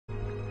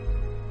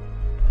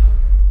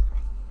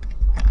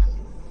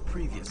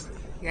Previously,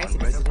 You guys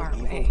are so far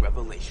away.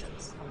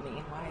 Revelations.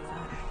 Why is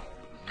that?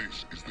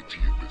 This is the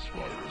TFS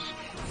virus.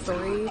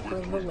 Sorry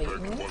for the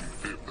lateness.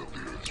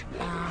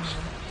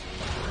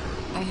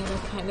 I had a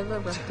kind of a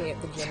rough day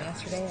at the gym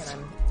yesterday, and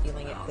I'm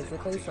feeling it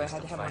physically, so I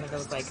had to have one of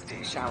those, like,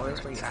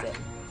 showers where you sit.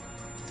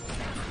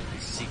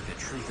 Seek the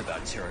truth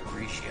about Terra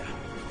Gricia.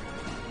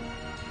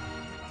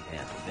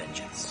 And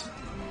vengeance.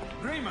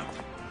 Agreement!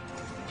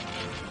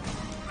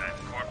 That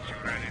corpse you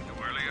ran into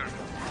earlier?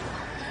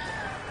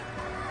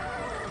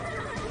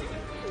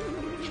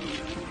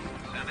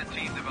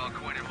 17th of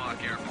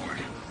Alcoin Airport.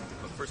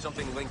 Look for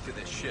something linked to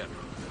this ship.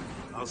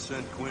 I'll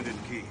send Quint and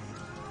Keith.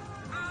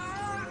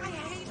 I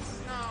hate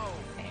snow!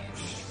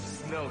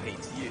 Snow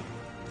hates you.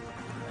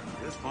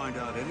 Just find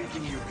out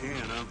anything you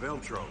can on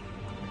Veltro.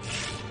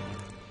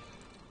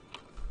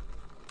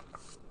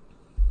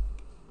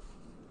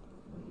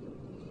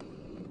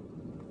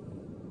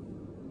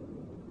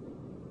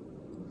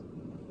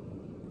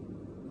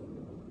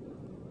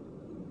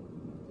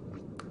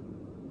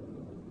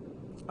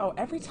 Oh,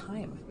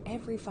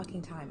 every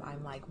fucking time,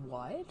 I'm like,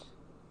 what?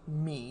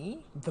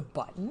 Me? The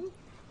button?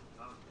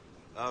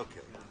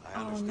 Okay,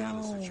 I understand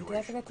the situation. Did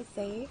I forget to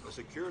save? The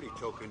security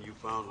token you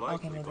found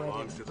likely maybe I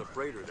belongs to didn't. the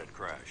freighter that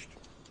crashed.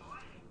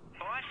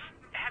 Boss,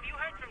 have you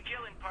heard from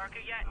Jill and Parker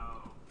yet?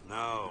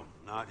 No,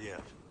 not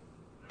yet.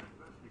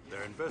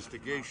 Their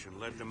investigation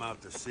led them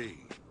out to sea.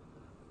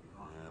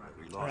 But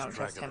we I don't lost track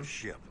trust of him. the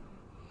ship.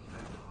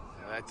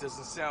 That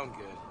doesn't sound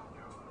good.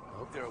 I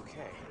hope they're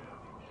okay.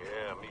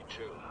 Yeah, me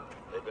too.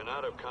 They've been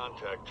out of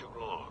contact too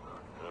long,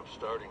 and I'm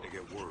starting to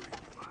get worried.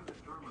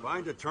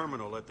 Find a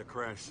terminal at the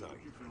crash site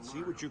and see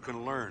what you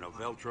can learn of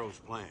Veltro's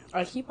plan.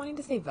 I keep wanting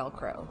to say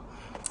Velcro.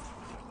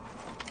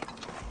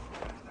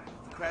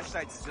 The crash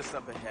site's just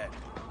up ahead.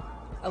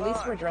 At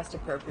least we're dressed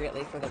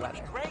appropriately for the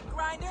weather. Great,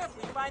 Grinder, if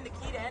we find the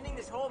key to ending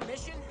this whole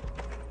mission.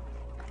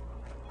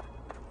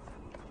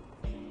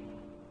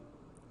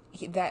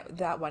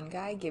 That one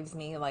guy gives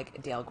me,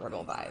 like, Dale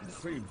Gribble vibes.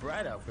 Pretty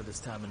bright out for this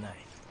time of night.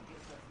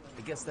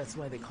 I guess that's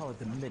why they call it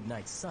the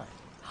Midnight Sun.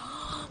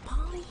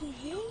 Polly,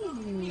 hey!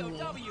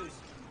 POWs.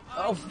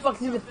 Oh, fuck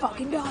the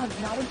fucking dogs,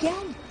 not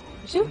again!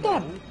 Shoot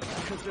them!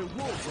 Because they're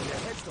wolves and their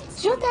heads don't...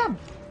 Shoot them!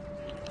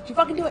 You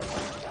fucking do it!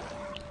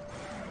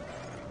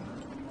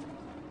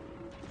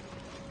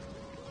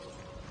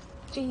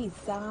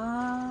 Jesus!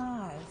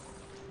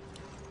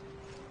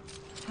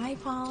 Hi,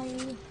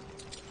 Polly.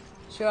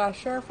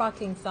 Sure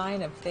fucking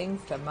sign of things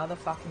to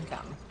motherfucking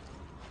come.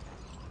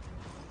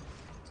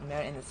 I'm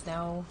out in the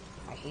snow.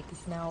 I hate the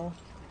snow.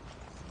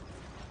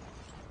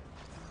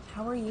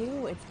 How are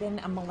you? It's been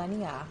a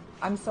millennia.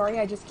 I'm sorry,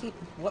 I just keep...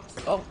 Whoops.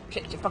 Oh,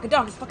 shit, fucking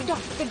dogs, big dog,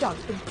 big dog,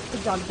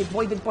 big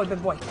boy.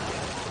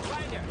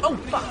 Oh,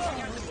 fuck.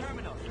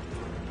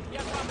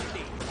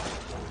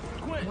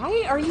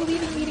 Why are you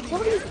leaving me to kill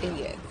these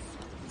idiots?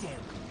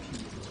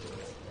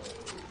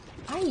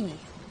 Aye.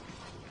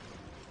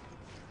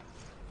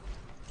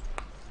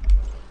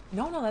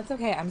 No, that's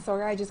okay. I'm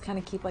sorry, I just kind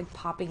of keep, like,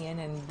 popping in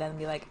and then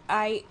be like,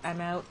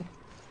 I'm out.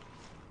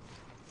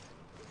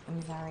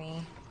 I'm sorry.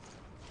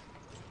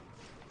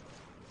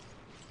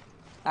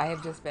 I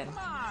have just been... Come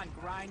on,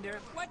 Grinder.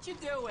 What you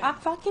doing? I'm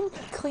fucking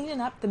cleaning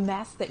up the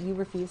mess that you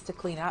refuse to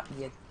clean up,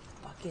 you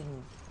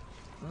fucking...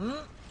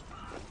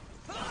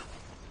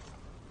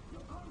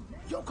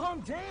 Yo, calm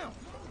down!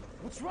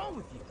 What's wrong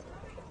with you?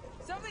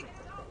 Something...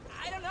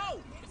 I don't know.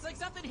 It's like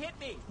something hit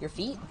me. Your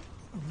feet?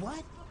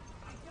 What?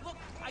 Look,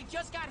 I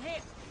just got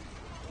hit.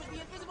 With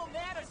the invisible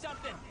man or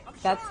something. I'm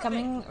That's sure of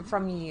coming it.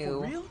 from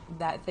you For real?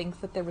 that thinks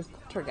that there was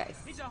poltergeist.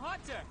 He's a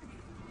hunter.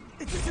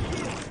 It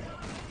disappeared!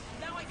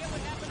 Now I get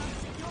what happened on the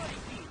security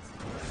feeds.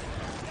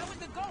 That was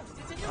the ghost.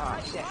 It's a new Oh,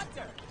 type shit. of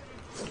hunter.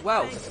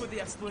 Whoa. Thanks for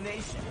the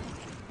explanation.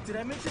 Did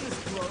I mention his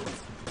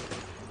clothes?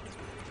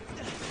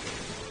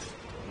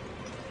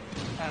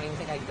 I don't even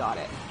think I got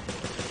it.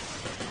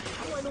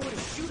 How do I know where to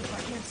shoot if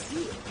I can't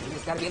see it? You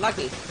just gotta be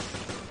lucky.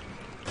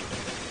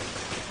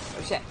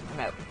 Oh shit, I'm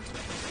out.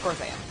 Of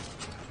course I am.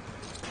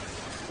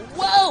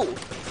 Whoa!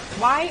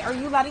 Why are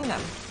you letting them?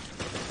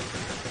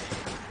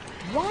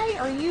 Why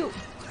are you...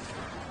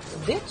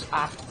 Bitch,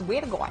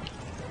 where to go on?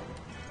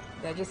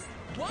 They're just...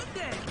 One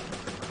day.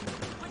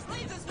 Which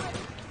leaves us with...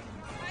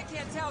 I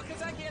can't tell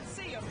because I can't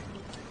see him.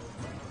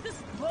 This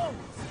blows!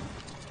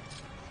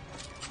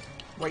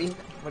 What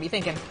are you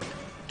thinking?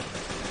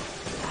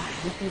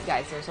 These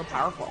guys, they're so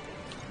powerful.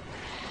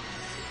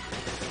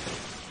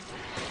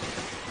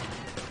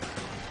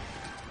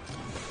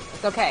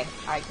 It's okay.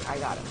 I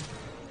got him.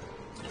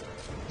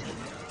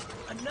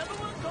 Another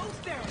one goes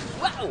down.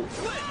 Whoa!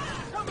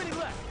 Good. How many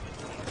left?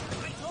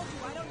 I told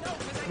you I don't know.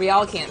 'Cause We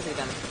all can't see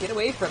them. Get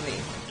away from me.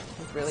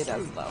 This really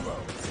does slow.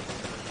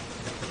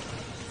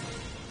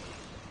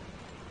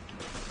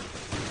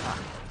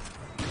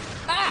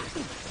 Ah!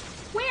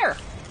 Where?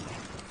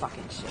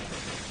 Fucking shit.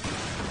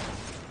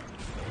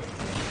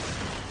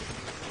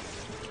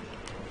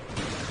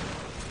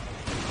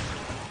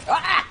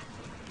 Ah!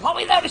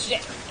 Holy load of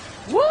shit!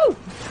 Woo!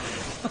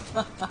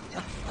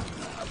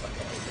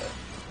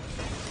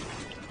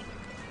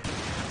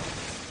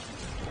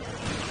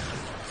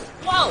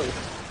 Whoa!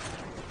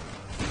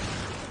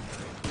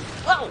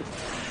 Whoa!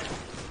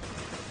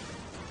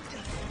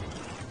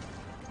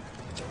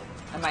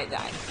 I might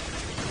die.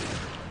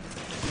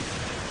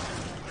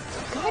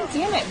 God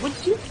damn it, would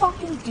you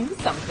fucking do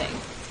something?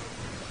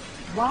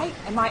 Why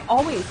am I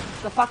always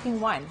the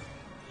fucking one?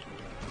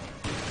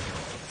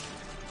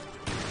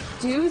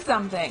 Do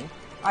something.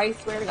 I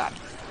swear to God.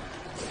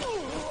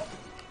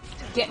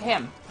 Get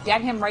him.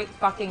 Get him right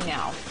fucking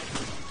now.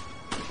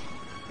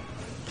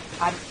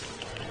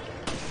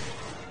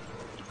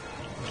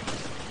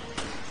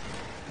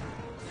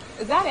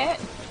 Is that it?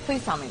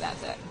 Please tell me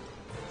that's it.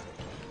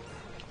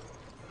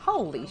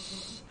 Holy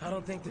sh... I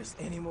don't think there's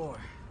any more.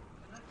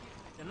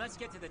 Then let's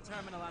get to the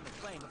terminal on the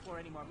plane before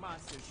any more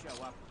monsters show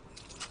up.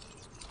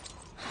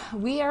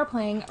 We are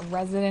playing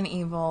Resident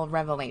Evil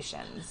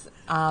Revelations.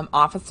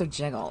 Officer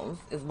Jiggles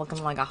is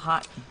looking like a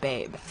hot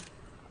babe.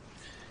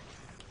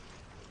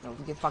 No, if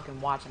we can fucking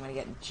watch, I'm gonna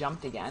get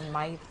jumped again.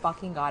 My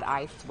fucking God,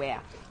 I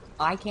swear.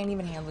 I can't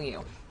even handle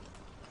you.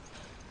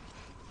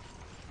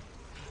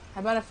 How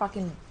about a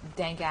fucking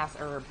dank-ass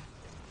herb?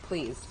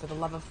 Please, for the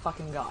love of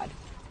fucking God.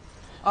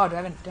 Oh, do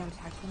I have a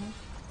text from me?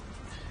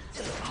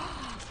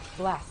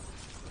 Bless.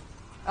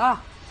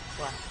 Ah,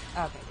 bless.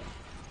 Okay, good.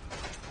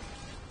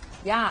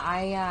 Yeah,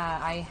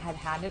 I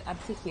had it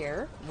up to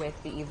here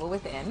with the Evil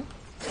Within,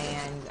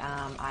 and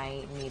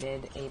I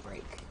needed a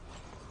break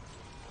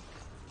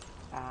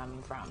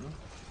from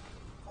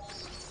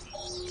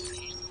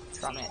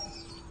it.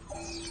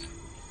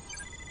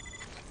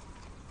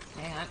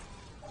 And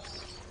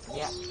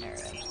yeah, there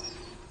it is.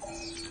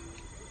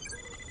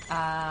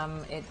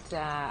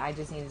 I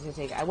just needed to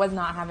take. I was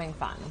not having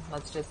fun.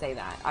 Let's just say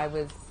that I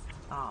was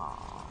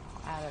out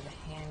of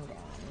handgun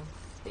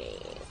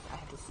space. I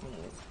had to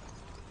sneeze.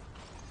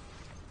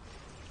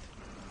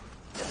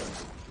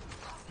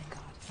 Oh, thank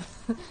God.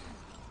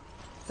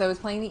 So I was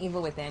playing The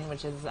Evil Within,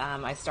 which is,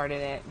 I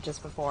started it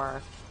just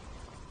before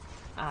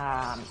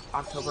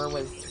October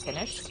was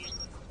finished.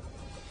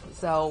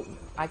 So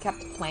I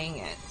kept playing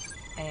it,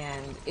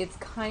 and it's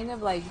kind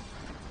of like,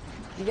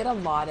 you get a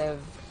lot of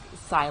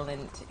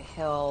Silent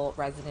Hill,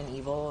 Resident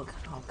Evil,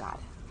 oh God,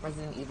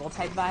 Resident Evil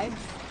type vibes.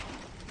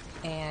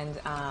 And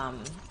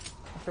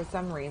for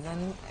some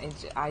reason,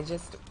 I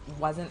just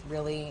wasn't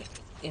really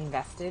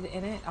invested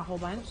in it a whole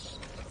bunch.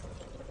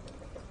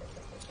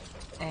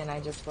 And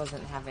I just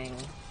wasn't having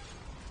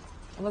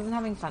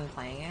fun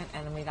playing it.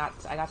 And then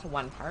I got to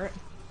one part.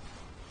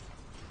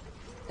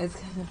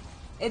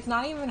 It's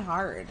not even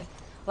hard.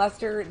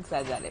 Lester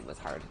said that it was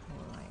hard.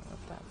 I'm like, what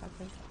the fuck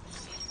is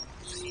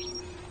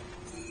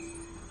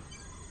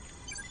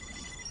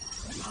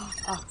that?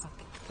 Oh, fuck.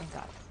 Thank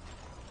God.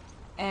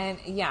 And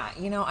yeah,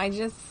 you know, I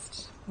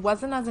just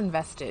wasn't as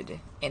invested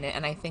in it.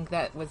 And I think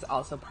that was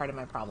also part of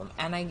my problem.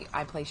 And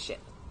I play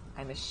shit.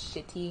 I'm a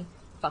shitty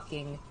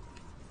fucking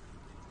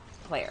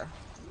player.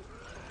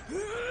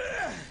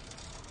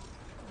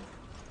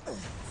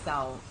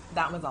 So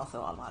that was also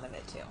a lot of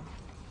it too.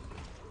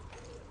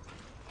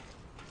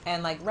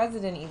 And like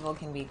Resident Evil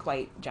can be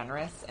quite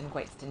generous and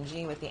quite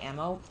stingy with the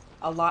ammo.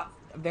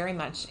 Very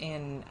much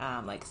in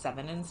like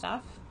 7 and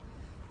stuff.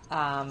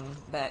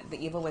 But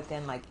the Evil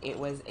Within, like, it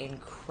was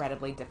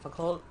incredibly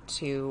difficult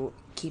to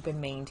keep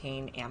and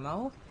maintain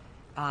ammo.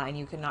 And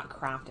you could not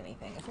craft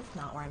anything. Is this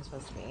not where I'm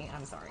supposed to be?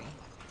 I'm sorry.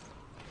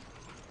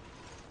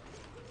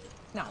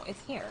 No,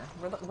 it's here.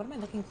 What am I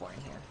looking for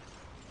in here?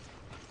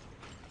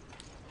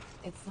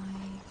 It's like...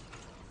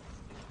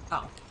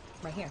 Oh,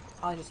 right here.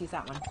 I'll just use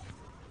that one.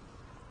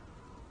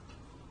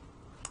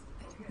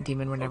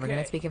 Demon, we're never going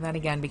to speak of that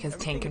again because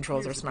tank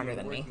controls are smarter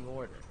than me.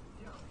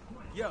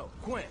 Yo,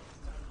 Quinn.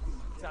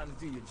 Time to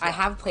do your job. I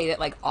have played it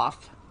like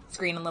off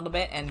screen a little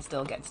bit and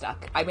still get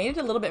stuck. I made it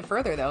a little bit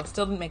further though.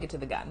 Still didn't make it to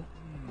the gun.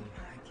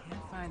 I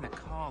can't find the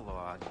call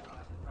log.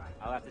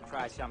 I'll have to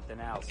try something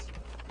else.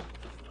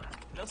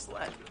 No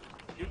sweat.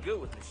 You're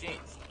good with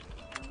machines.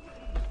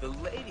 The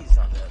ladies,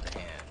 on the other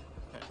hand.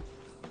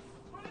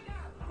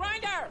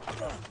 Grinder!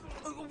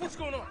 What's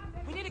going on?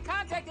 We need to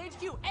contact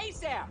HQ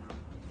ASAP!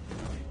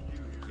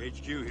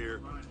 HQ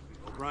here.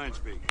 O'Brien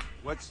speaking.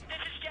 What's... This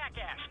is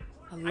Jackass.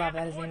 I love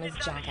that his name is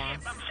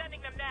Jackass. I'm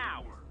sending them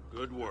now.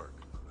 Good work.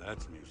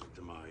 That's music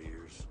to my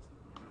ears.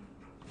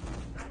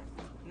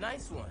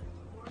 Nice one.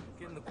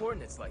 Getting the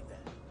coordinates like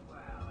that.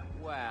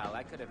 Well,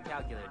 I could have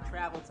calculated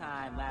travel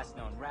time, last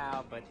known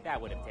route, but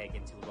that would have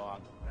taken too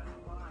long.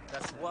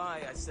 That's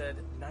why I said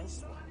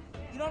nice one.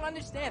 You don't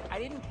understand. I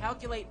didn't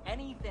calculate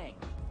anything.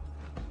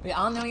 We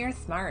all know you're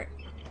smart.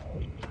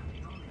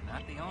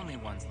 Not the only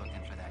ones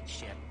looking for that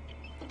ship.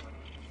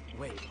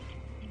 Wait.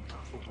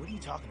 What are you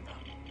talking about?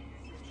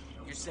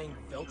 You're saying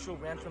Veltro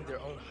ran from their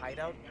own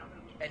hideout,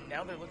 and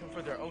now they're looking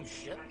for their own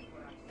ship?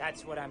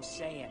 That's what I'm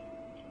saying.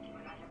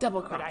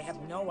 Double cross. But I have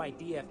no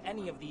idea if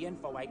any of the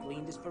info I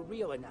gleaned is for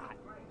real or not.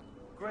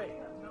 Great.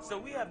 So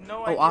we have no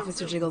Oh, idea.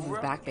 Officer really Jiggles who is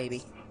we're back, up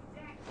baby.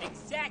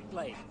 against.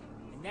 Exactly.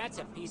 And that's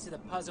a piece of the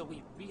puzzle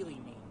we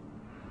really need.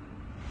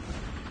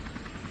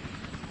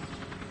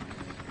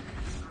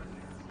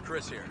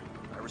 Chris here.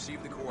 I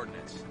received the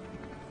coordinates.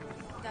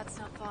 That's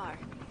not far.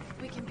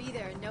 We can be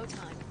there in no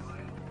time.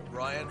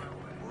 Brian,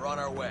 we're on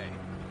our way.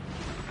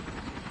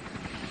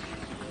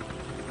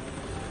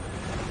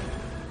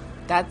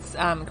 That's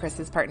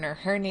Chris's partner.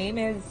 Her name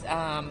is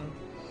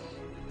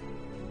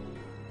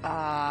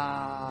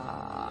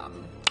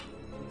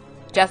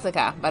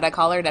Jessica, but I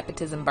call her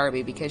Nepotism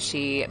Barbie because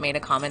she made a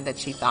comment that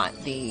she thought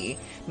the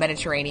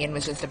Mediterranean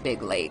was just a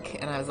big lake.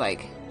 And I was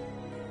like,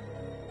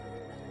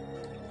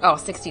 oh,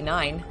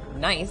 69.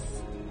 Nice.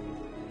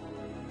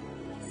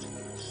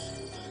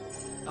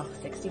 Oh,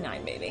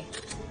 69, baby.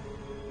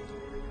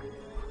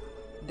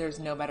 There's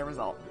no better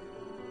result.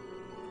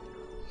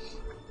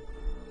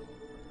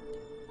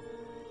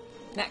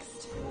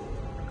 Next.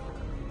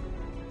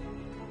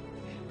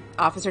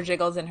 Officer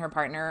Jiggles and her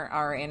partner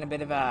are in a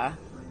bit of a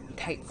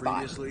tight spot.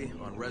 Previously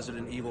on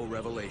Resident Evil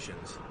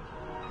Revelations.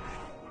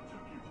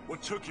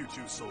 What took you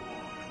two so long?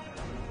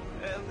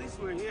 At least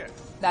we're here.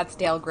 That's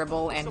Dale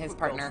Gribble and his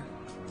partner.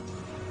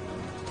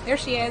 There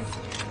she is.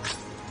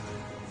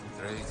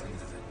 Straight into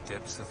the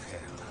depths of hell.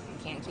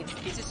 Can't keep.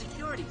 It's a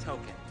security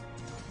token.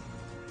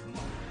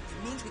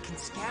 It means we can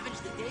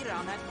scavenge the data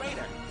on that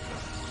radar.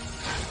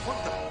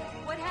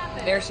 What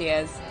happened? There she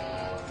is.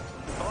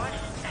 Boss,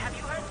 have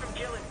you heard from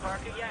Jill and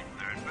Parker yet?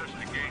 Their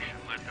investigation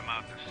led them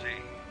out to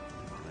sea.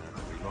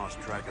 We lost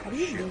track of How the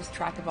do you ship. lose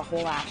track of a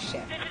whole ass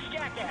ship? This is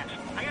Jackass.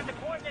 I got the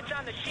coordinates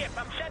on the ship.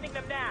 I'm sending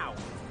them now.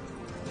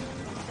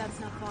 That's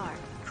not far.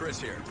 Chris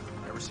here.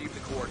 I received the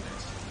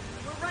coordinates.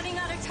 We're running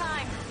out of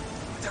time.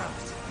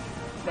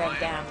 They're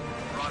down.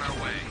 We're on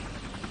our way.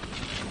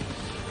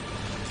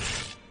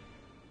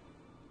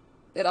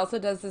 It also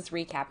does this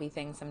recappy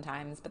thing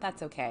sometimes, but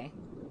that's okay.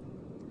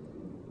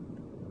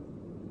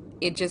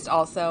 It just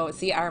also...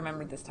 See, I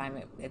remembered this time.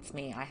 It's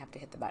me. I have to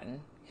hit the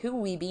button. Who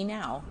we be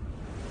now?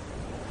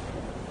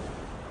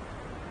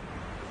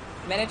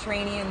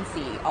 Mediterranean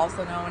Sea,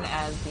 also known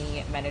as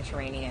the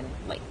Mediterranean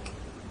Lake.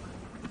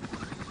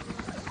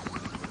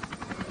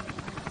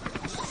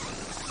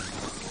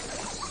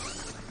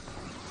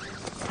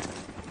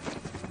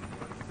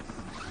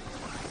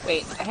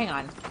 Wait, hang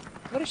on.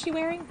 What is she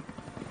wearing?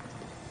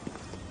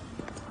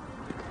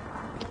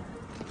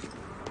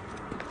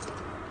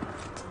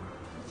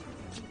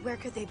 Where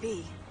could they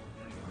be?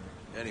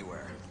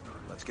 Anywhere.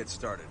 Let's get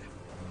started.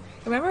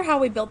 Remember how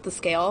we built the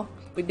scale?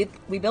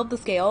 We built the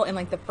scale in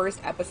like the first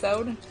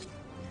episode,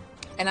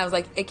 and I was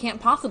like, it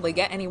can't possibly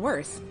get any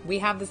worse. We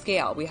have the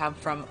scale. We have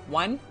from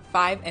 1,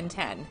 5, and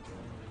 10.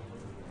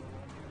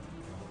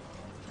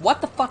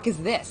 What the fuck is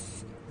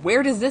this?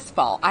 Where does this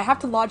fall? I have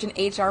to lodge an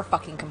HR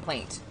fucking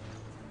complaint.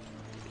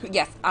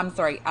 Yes, I'm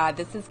sorry.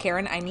 This is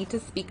Karen. I need to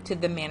speak to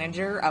the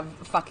manager of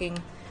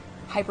fucking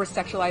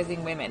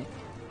hypersexualizing women.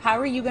 How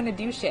are you gonna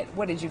do shit?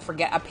 What, did you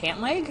forget a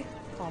pant leg?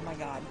 Oh my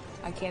god.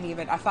 I can't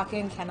even. I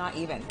fucking cannot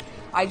even.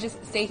 I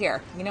just stay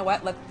here. You know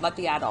what? Let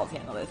the adults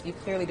handle this. You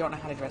clearly don't know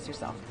how to dress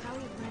yourself. How are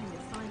we planning to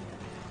find them?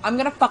 I'm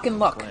gonna fucking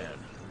look. Plan.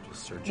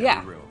 Just search Yeah.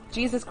 every room.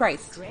 Jesus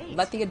Christ. Great.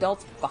 Let the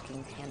adults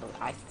fucking handle it.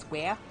 I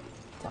swear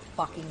to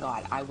fucking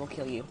God, I will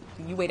kill you.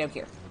 You wait out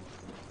here.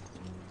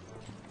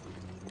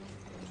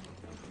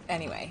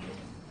 Anyway.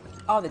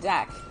 Oh, the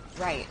deck.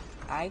 Right.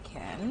 I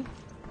can.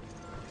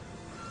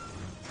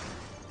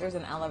 There's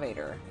an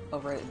elevator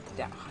over the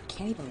deck. I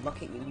can't even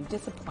look at you. You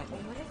disappoint me.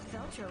 What if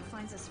Veltro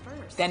finds us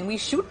first? Then we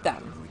shoot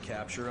them. We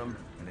capture them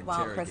and Wow,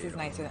 interrogate Chris is them.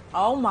 nicer than...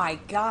 Oh my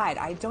God.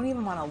 I don't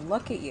even want to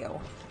look at you.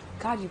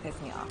 God, you piss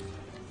me off.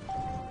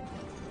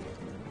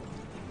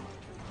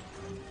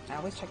 I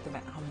always check the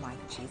vent. Oh my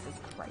Jesus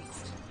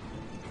Christ.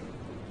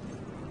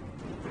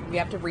 We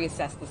have to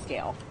reassess the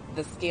scale.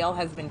 The scale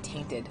has been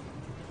tainted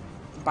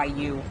by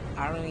you.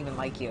 I don't even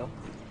like you.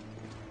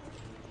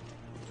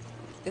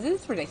 Isn't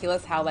this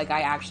ridiculous how, like, I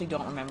actually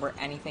don't remember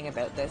anything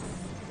about this?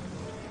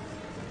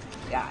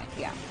 Yeah.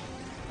 Okay,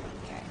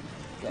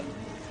 good.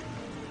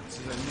 This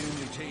is a new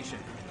mutation.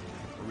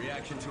 A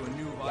reaction to a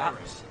new Yep.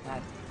 virus.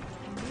 That-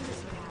 I knew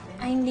this would happen.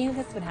 I knew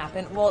this would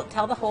happen. Well,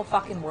 tell the whole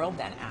fucking world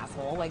then,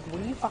 asshole. Like,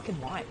 what do you fucking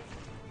want?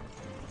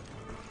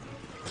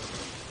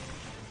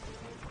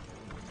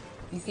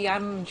 You see,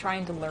 I'm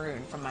trying to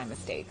learn from my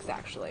mistakes,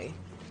 actually.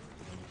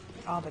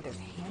 Oh, but there's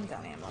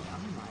handgun ammo. Oh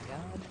my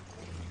God.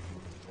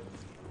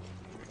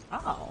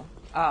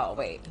 Oh,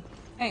 wait.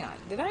 Hang on.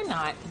 Did I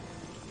not?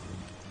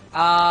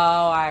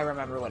 Oh, I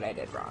remember what I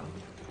did wrong.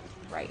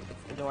 Right,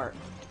 it's the door.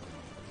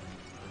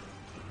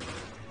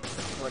 It's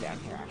the door down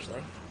here,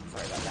 actually.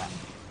 Sorry about that.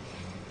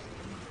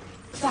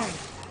 Sorry about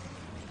that.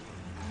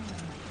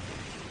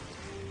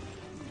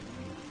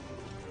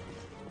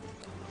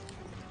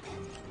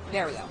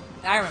 There we go.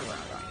 I remember where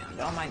I'm going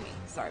now. Don't mind me.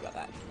 Sorry about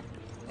that.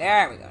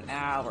 There we go.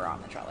 Now we're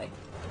on the trolley.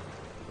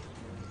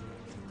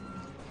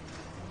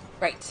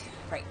 Right.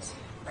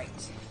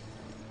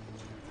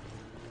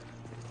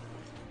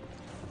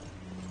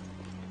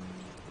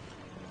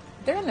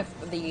 They're in the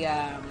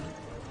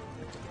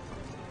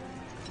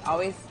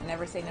always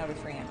never say no to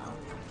free ammo.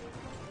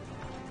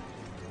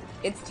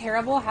 It's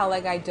terrible how,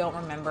 like, I don't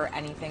remember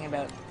anything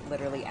about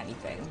literally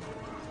anything.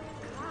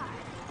 God,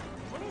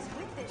 what is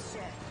with this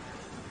shit?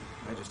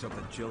 I just hope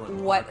that Jill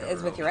and What Parker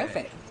is are with your okay.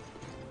 outfit?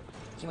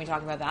 Can we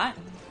talk about that?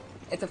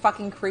 It's a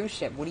fucking cruise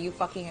ship. What do you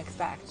fucking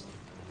expect?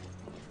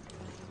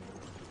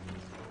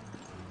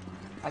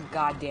 A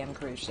goddamn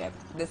cruise ship.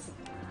 This...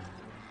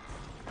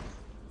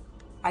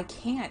 I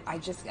can't. I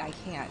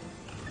can't.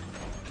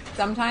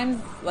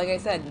 Sometimes, like I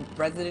said,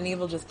 Resident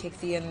Evil just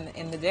kicks you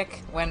in the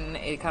dick when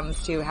it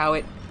comes to how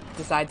it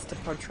decides to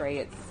portray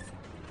its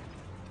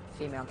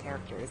female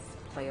characters,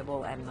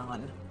 playable and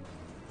non.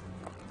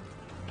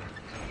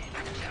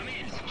 Come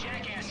in,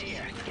 Jackass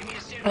here. Give me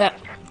a suit.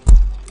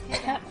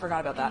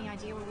 Forgot about that. Any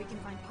idea where we can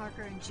find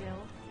Parker and Jill?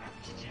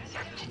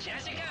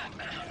 Jessica?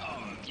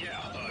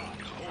 Yeah,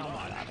 hold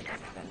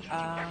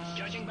on.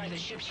 Judging by the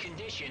ship's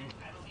condition,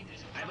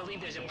 I believe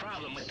there's a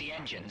problem with the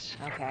engines.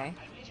 Okay.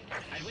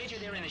 I'd wager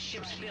they're in the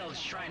ship's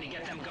bilge trying to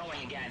get them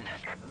going again.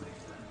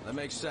 That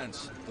makes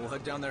sense. We'll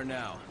head down there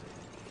now.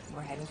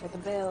 We're heading for the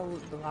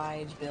bilge,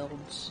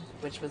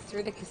 which was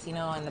through the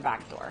casino and the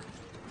back door.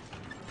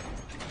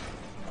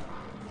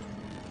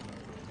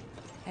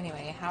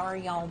 Anyway, how are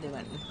y'all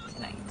doing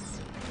tonight?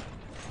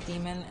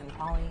 Demon and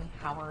Polly,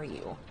 how are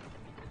you?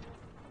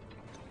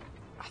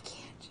 I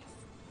can't just...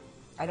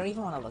 I don't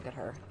even want to look at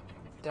her.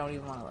 Don't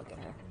even want to look at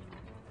her.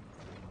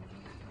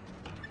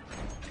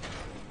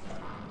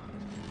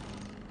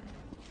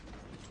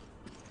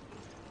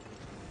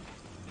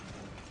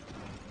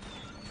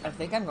 I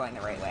think I'm going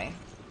the right way.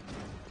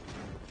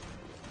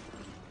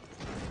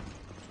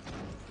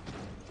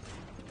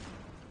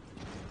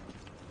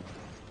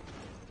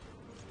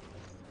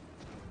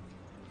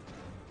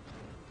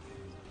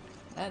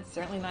 That's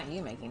certainly not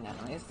you making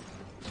that noise.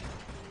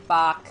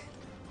 Fuck.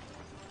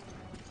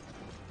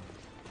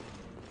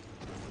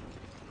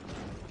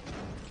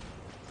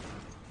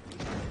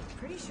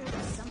 Pretty sure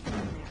there's something in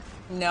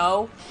there.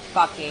 No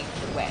fucking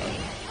way.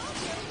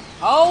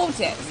 Hold it!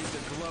 Need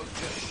the gloat,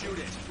 just shoot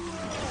it.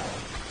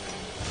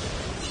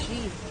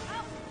 Jeez.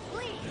 Oh,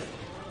 please!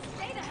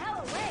 Stay the hell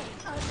away!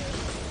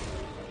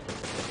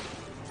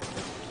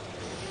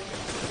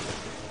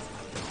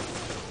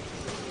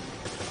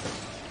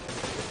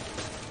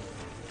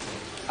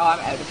 Oh, I'm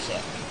out of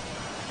shit.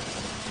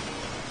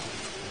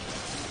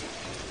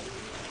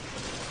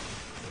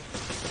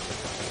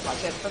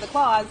 Watch out for the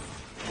claws.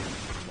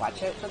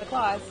 Watch out for the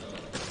claws.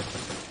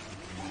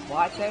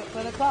 Watch out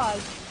for the claws.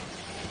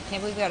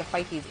 Can't believe we gotta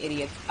fight these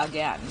idiots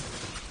again. Is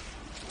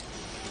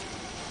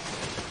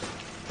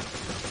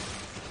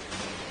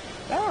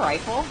that a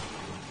rifle?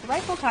 The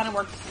rifle kind of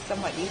works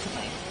somewhat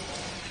decently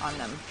on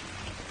them.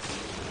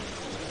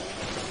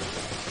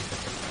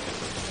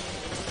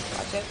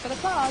 Watch out for the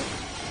claws.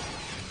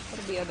 What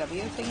a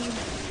BOW thingy?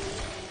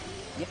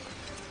 Yep.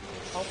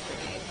 Pulse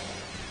grenade.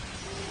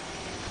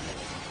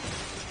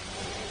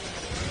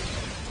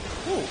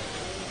 Ooh.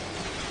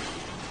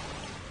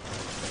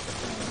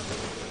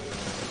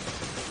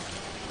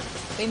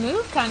 They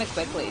move kind of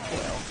quickly,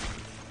 too.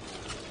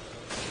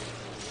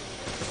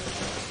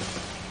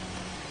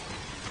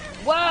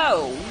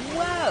 Whoa!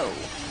 Whoa!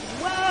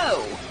 Whoa!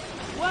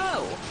 Whoa!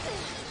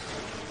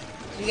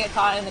 You get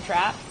caught in the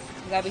trap?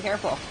 You gotta be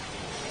careful.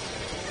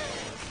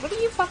 What are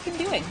you fucking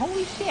doing?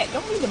 Holy shit,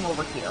 don't leave them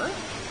over here.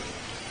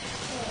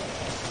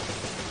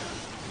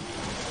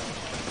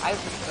 I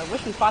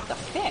wish we fought the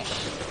fish.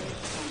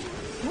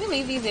 Can we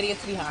leave these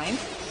idiots behind?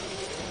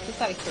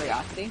 Just out of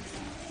curiosity.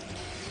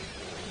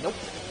 Nope.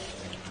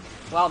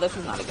 Well, this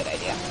is not a good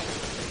idea.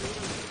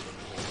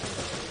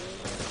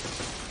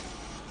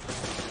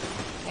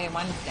 Okay,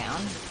 one's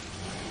down.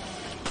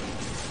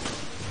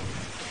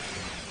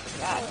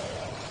 God,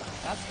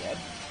 that's good.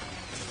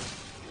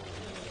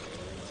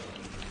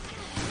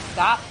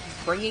 Stop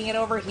bringing it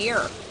over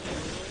here.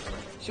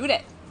 Shoot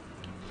it.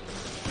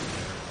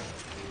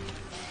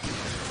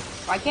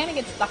 Why can't it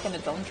get stuck in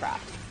its own trap?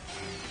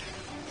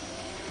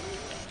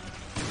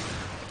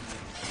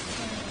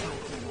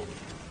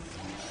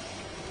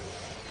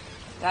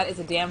 That is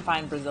a damn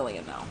fine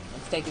Brazilian, though.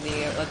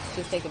 Let's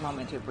just take a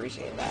moment to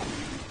appreciate that.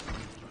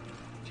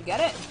 Did you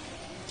get it?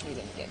 You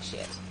didn't get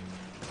shit.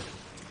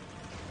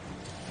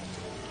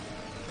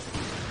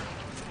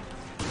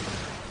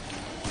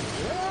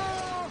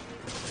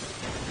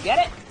 You get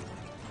it?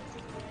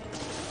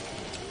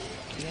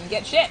 You didn't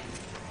get shit.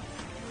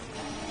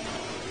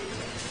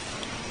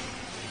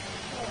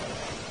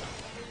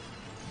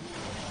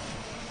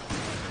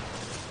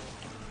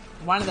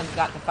 One of them's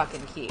got the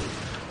fucking key.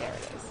 There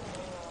it is.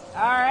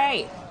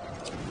 Alright.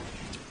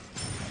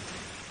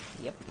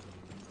 Yep.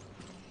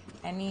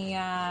 Any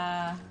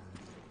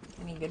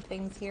good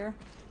things here?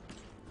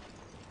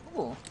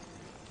 Ooh.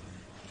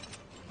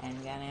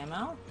 Handgun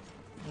ammo.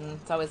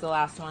 It's always the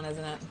last one,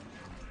 isn't it?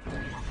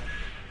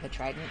 The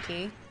trident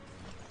key.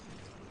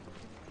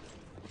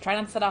 Try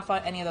not to set off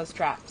any of those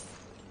traps.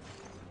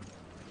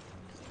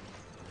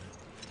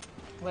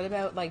 What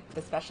about, like,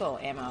 the special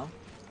ammo?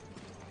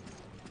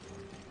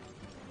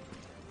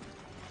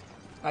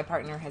 My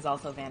partner has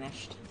also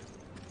vanished.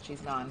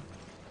 She's gone.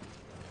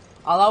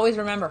 I'll always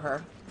remember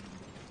her.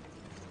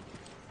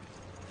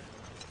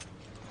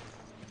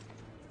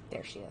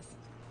 There she is.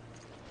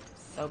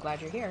 So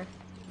glad you're here.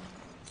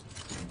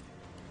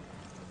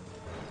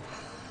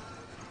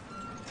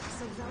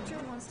 So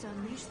Veltro wants to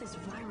unleash this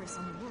virus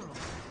on the world.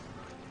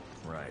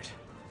 Right.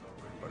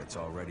 But it's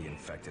already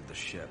infected the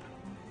ship.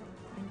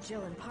 And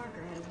Jill and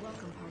Parker had a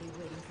welcome party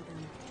waiting for them.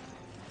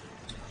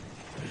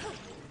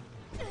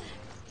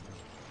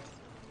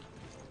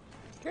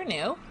 You're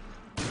new.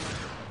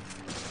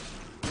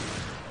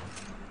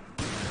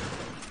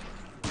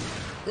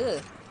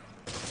 Ugh.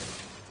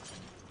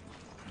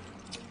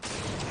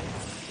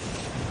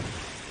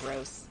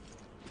 Gross.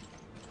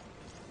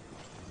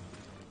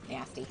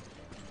 Nasty.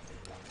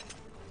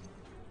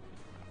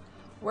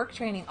 Work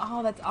training.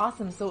 Oh, that's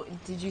awesome. So,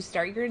 did you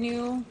start your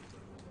new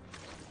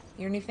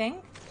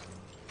thing?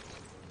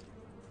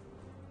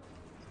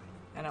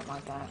 I don't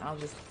want that. I'll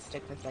just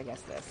stick with, I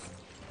guess, this.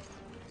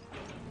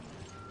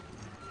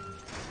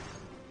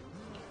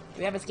 Do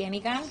we have a scanny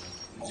gun?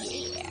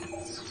 Yeah.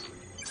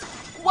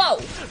 Whoa!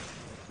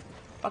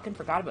 Fucking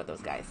forgot about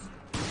those guys.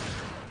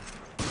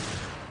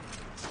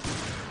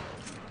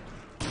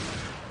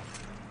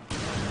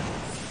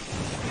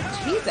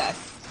 Jesus.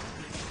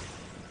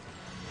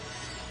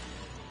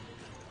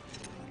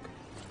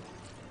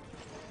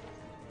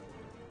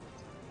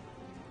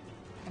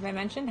 Have I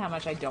mentioned how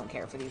much I don't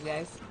care for these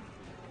guys?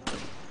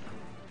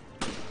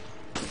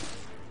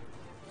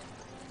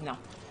 No.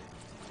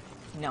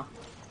 No.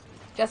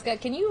 Jessica,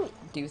 can you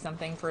do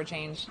something for a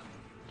change?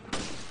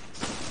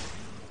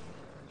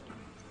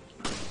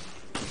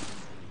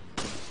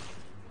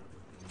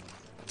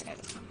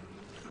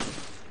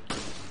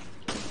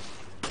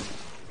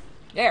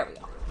 There we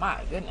go.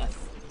 My goodness.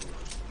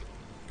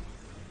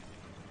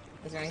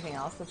 Is there anything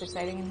else that's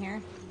exciting in here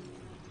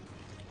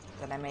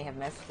that I may have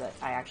missed that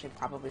I actually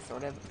probably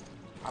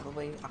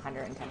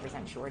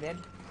 110% sure did?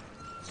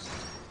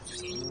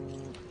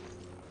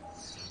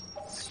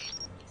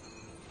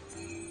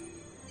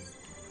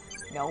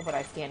 No, but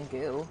I scanned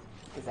goo.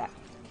 Does that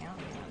count?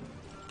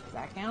 Does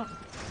that count?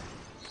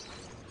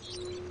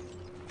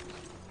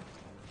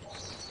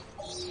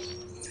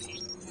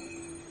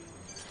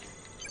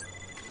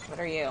 What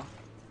are you?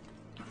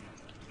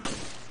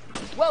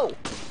 Whoa!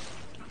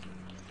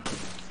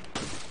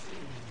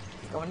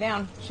 Going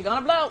down. She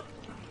gonna blow!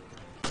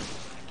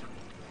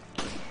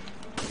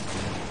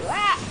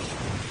 Ah!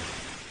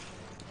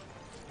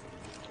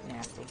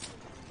 Nasty.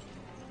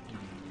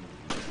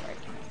 Right.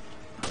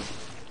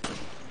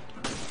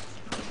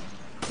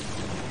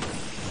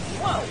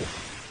 Whoa!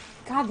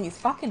 God, these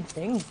fucking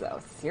things, though.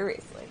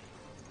 Seriously.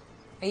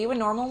 Are you a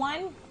normal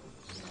one?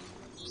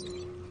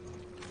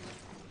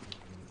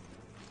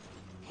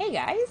 Hey,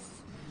 guys.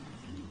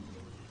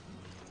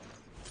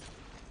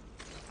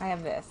 I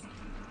have this.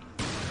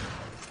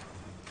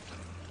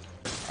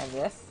 I have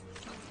this.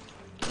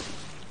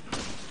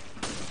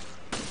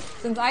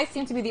 Since I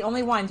seem to be the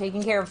only one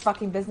taking care of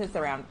fucking business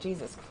around...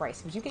 Jesus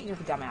Christ, would you get your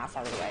dumb ass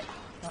out of the way?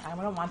 I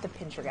don't want the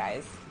pincher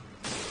guys.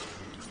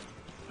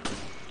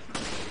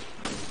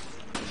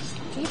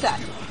 Jesus.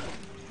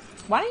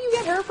 Why don't you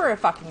get her for a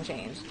fucking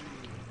change?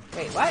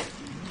 Wait, what?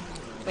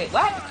 Wait,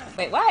 what?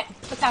 Wait, what?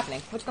 What's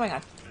happening? What's going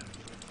on?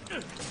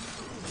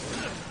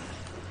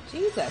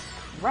 Jesus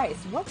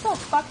Christ, what the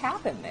fuck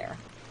happened there?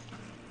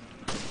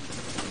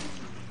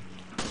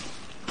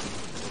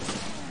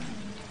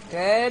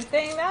 Good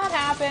thing that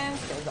happened,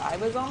 because I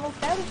was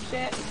almost out of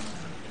shit.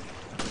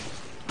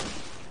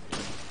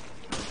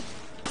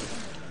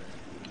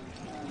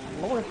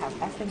 Lord have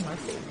effing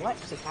mercy. What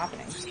is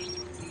happening?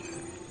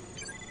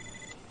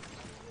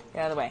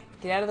 Get out of the way.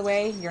 Get out of the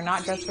way. You're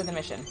not just for the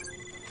mission.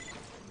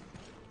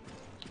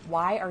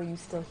 Why are you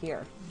still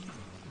here?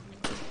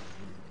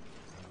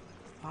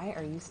 Why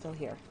are you still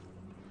here?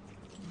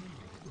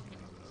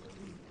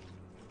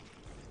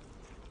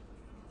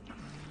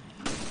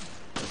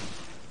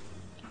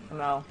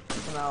 Lamo.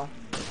 Lamo.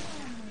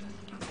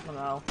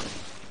 Lamo.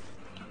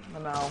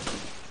 Lamo.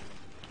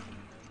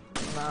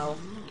 Lamo.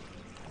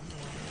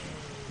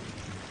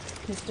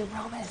 Mr.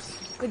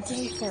 Robus. Good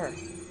day, sir.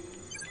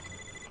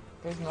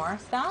 There's more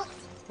stuff?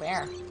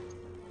 Where?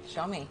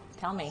 Show me.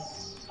 Tell me.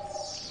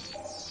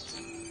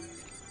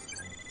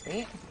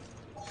 Sweet.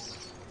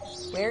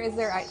 Where is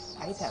their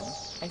item?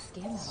 I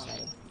scanned that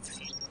already.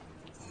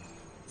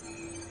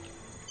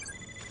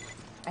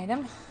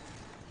 Item?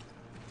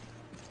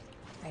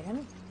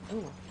 Item?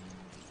 Ooh.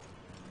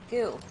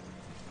 Goo.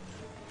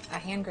 A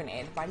hand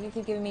grenade. Why do you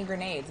keep giving me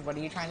grenades? What are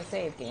you trying to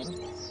save, game?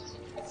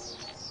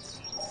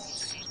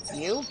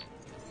 You?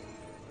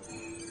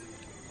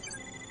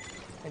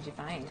 What'd you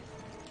find?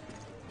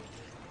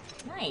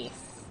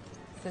 Nice.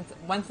 Since,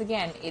 once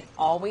again, it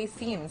always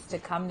seems to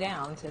come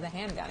down to the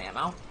handgun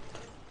ammo.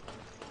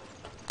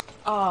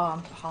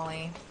 Oh,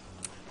 Holly.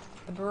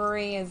 The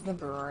brewery is the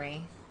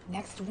brewery.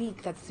 Next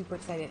week, that's super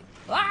exciting.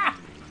 Ah!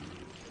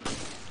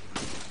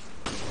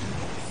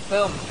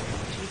 Boom.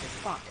 Jesus,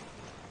 fuck.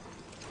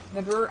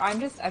 The brewery,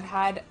 I've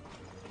had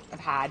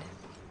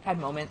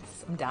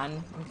moments. I'm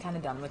done. I'm kind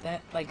of done with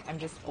it. Like, I'm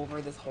just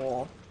over this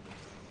whole...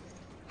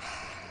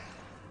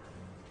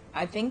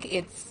 I think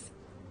I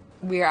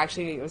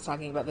was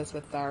talking about this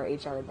with our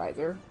HR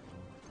advisor,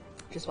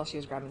 just while she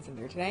was grabbing some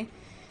beer today.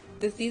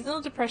 The seasonal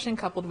depression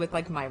coupled with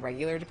like my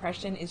regular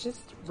depression is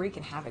just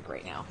wreaking havoc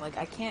right now. Like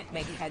I can't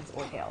make heads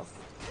or tails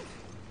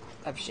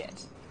of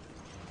shit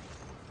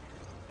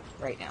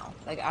right now.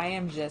 Like I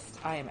am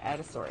out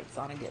of sorts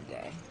on a good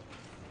day.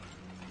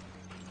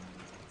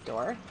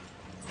 Door?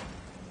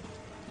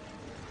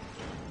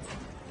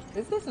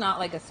 Is this not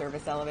like a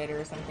service elevator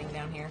or something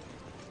down here?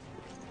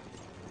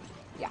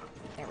 Yeah,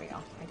 there we go.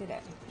 I did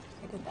it.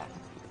 I did that.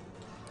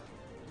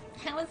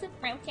 How is it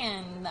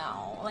broken,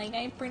 though? Like,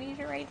 I'm pretty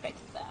sure I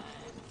fixed that.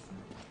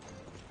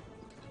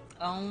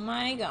 Oh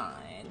my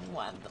god.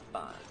 What the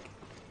fuck?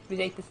 We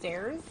take the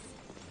stairs?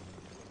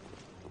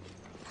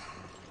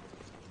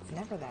 It's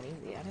never that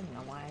easy. I didn't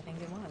know why I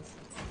think it was.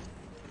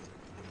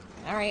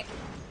 Alright.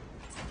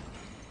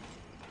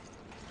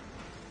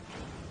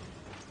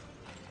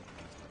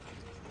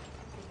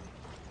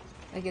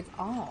 Like, it's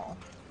all...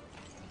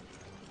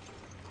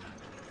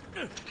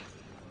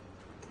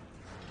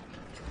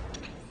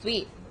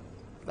 Sweet.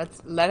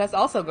 Let us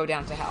also go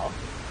down to hell.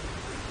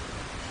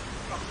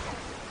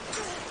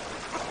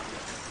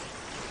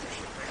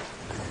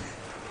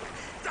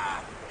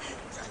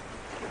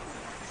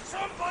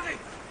 Somebody!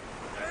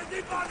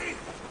 Anybody!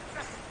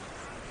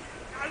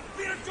 I'll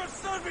be at your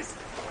service!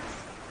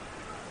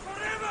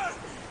 Forever!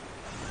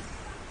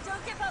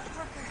 Don't give up,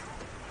 Parker.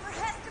 There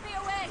has to be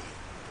a way.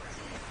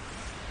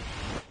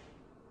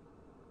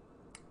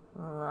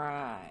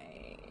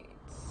 Right.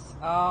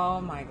 Oh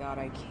my god,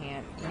 I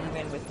can't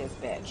even with this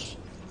bitch.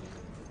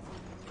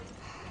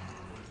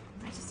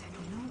 I just had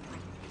no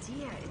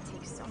idea it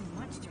takes so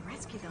much to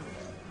rescue them.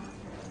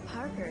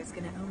 Parker is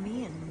gonna owe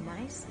me a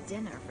nice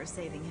dinner for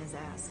saving his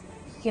ass.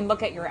 He can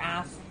look at your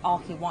ass all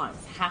he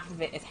wants. Half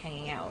of it is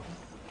hanging out.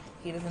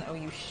 He doesn't owe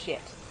you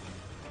shit.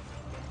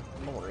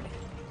 Lord.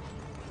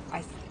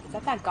 Is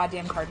that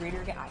goddamn card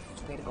reader again? I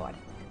swear to God.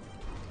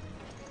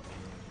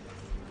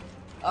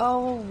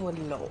 Oh,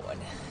 Lord.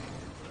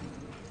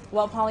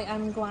 Well, Polly,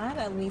 I'm glad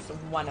at least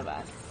one of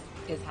us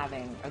is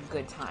having a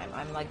good time.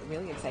 I'm, like,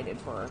 really excited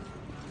for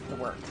the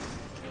work.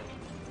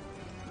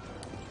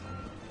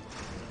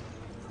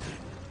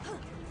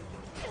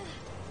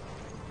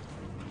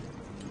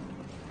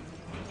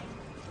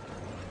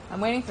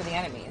 I'm waiting for the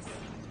enemies.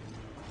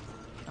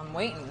 I'm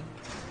waiting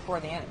for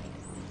the enemies.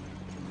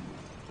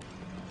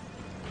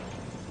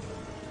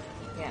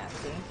 Yeah,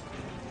 see?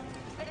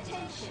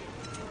 Attention!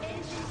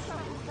 Engine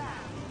trouble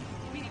found.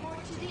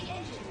 Report to the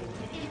engine room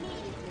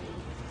immediately.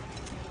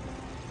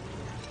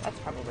 That's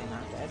probably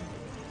not good.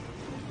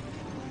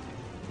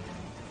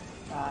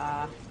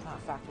 Oh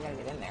fuck, we gotta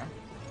get in there.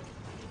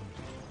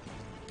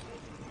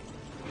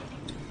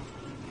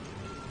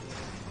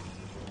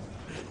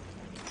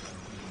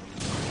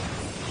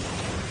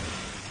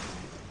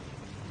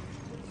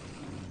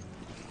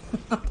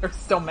 There's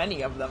so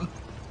many of them.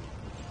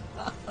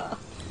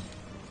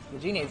 The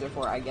genies are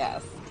for, I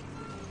guess.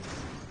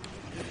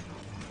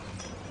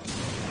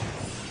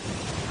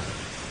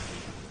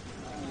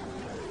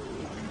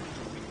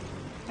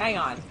 Hang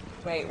on.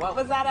 Wait, what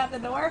was that at the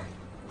door?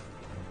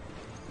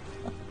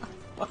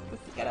 What was,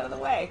 get out of the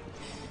way.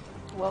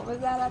 What was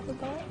that at the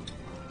door?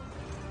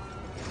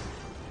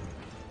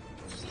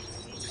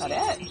 Is that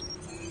it?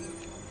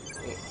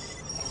 Wait,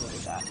 I can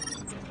read that.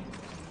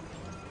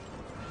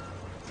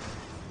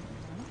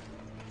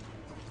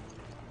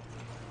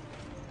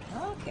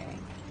 Okay.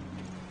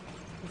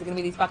 Is it gonna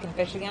be these fucking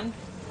fish again?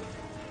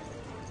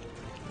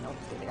 Nope,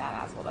 it's gonna be that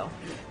asshole though.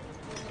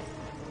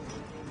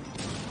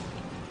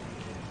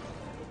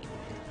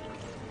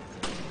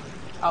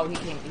 Oh, he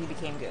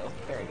became goo.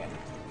 Very good.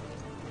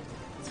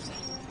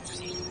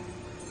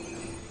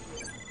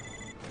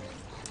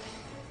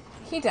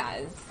 He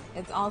does.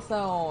 It's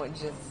also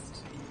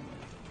just...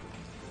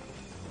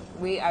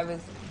 I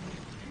was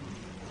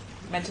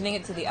mentioning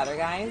it to the other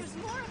guys,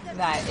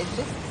 that it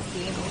just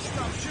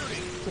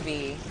seems to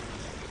be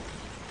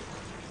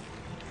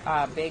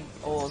a big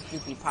old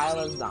goopy pile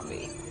of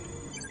zombie.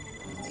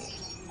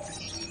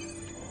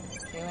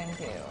 2 and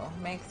 2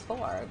 makes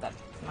 4. That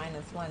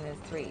minus 1 is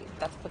 3.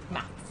 That's with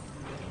maths.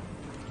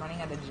 Running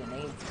out of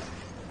grenades.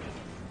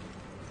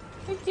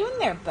 What are you doing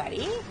there,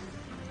 buddy?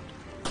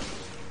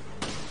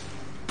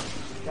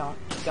 Don't,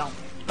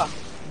 fuck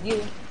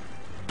you.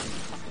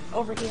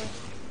 Over here.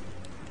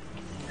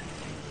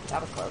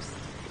 That was close.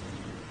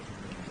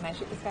 Can I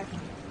shoot this guy from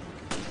here?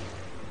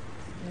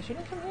 Can I shoot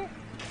him from here?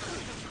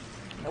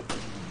 Nope.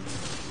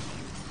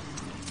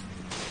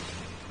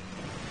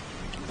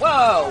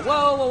 Whoa!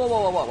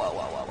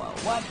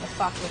 What the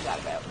fuck was that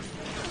about?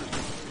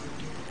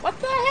 What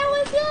the hell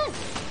is this?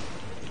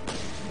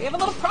 We have a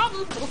little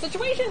problem, little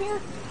situation here.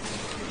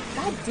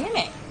 God damn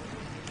it.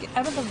 Get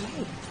out of the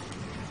way.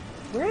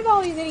 Where did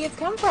all these idiots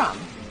come from?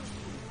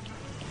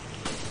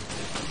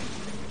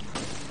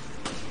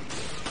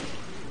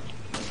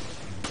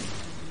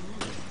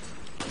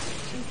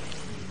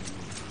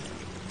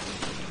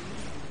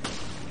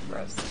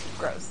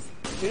 Gross.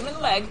 Shoot him in the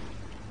leg.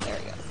 There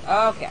he goes.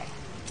 Okay.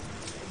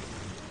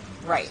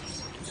 Right.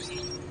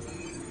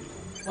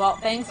 Well,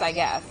 thanks, I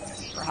guess,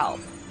 for help.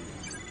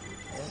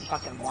 I didn't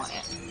fucking want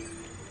it.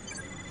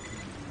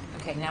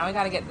 Okay, now we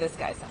gotta get this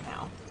guy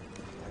somehow.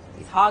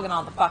 He's hogging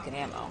all the fucking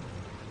ammo.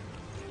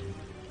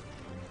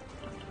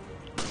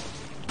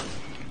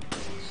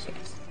 Shit.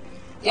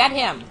 Get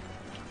him!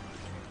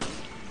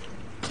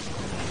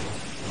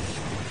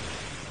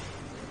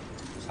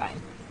 Fine.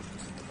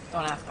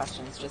 Don't ask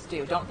questions, just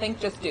do. Don't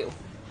think, just do.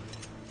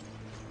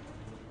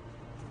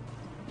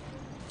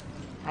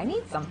 I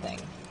need something.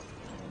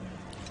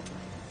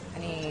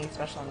 Any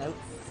special notes?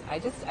 I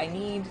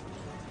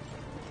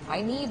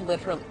need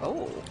literally,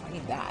 oh, I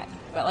need that.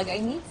 But, like, I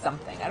need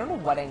something. I don't know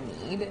what I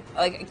need.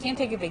 Like, I can't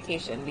take a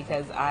vacation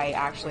because I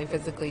actually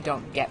physically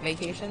don't get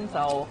vacation,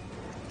 so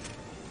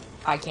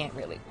I can't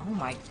really. Oh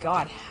my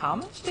god, how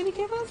much did he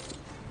give us?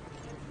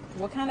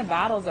 What kind of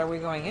battles are we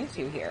going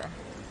into here?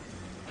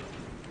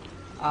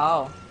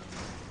 Oh.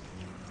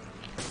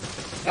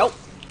 Nope.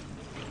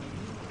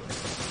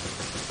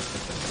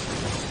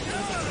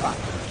 Fuck.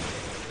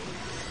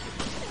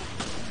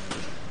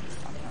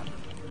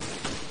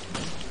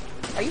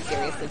 Are you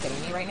seriously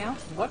kidding me right now?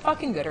 What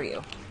fucking good are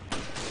you?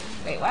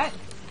 Wait, what?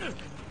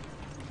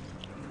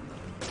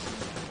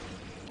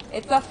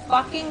 It's a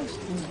fucking...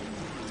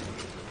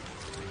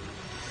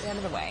 Get out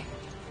of the way.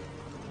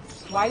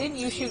 Why didn't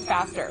you shoot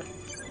faster?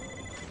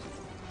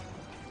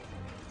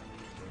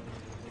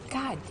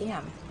 God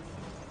damn.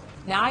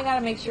 Now I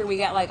gotta make sure we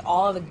get, like,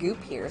 all of the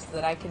goop here so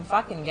that I can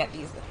fucking get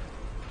these...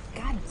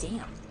 God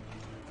damn.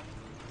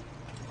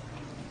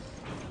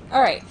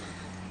 Alright.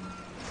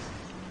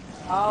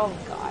 Oh,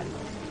 God.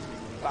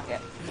 Fuck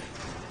it.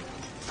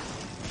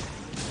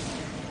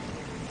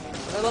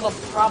 There's a little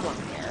problem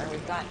here.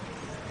 We've got...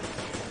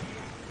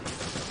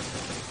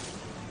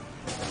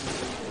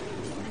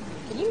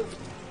 Can you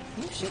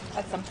shoot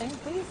at something,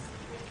 please?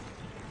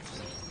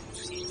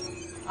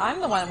 I'm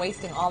the one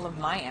wasting all of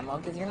my ammo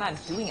because you're not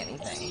doing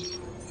anything.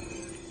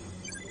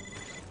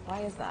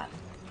 Why is that?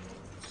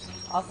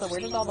 Also,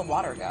 where did all the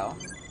water go?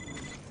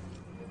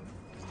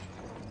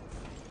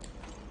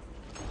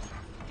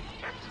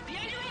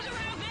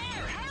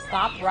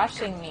 Stop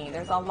rushing me.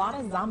 There's a lot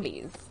of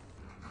zombies.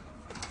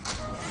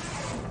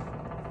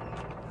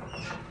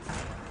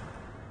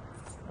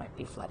 Might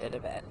be flooded a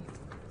bit.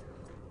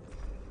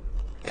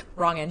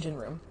 Wrong engine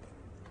room.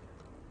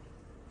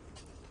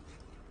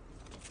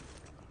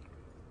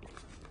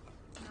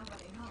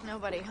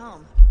 Nobody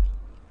home.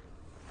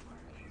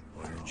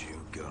 Where'd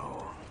you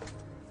go?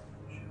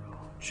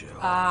 Jill.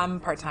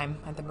 Part-time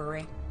at the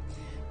brewery.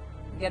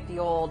 Get the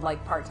old,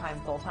 like, part-time,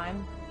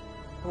 full-time.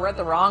 We're at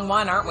the wrong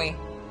one, aren't we?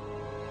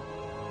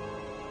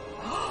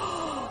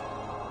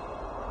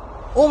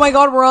 Oh my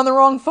god, we're on the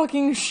wrong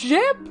fucking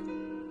ship!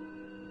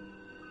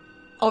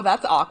 Oh,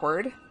 that's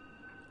awkward.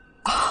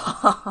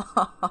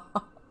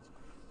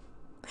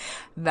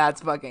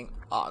 That's fucking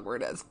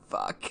awkward as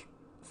fuck.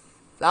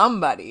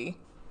 Somebody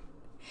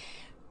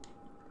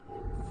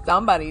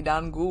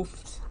done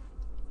goofed.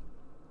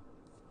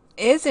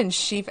 Isn't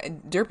she...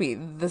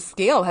 Derpy, the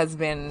scale has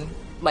been,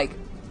 like,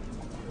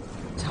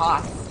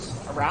 tossed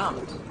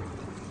around.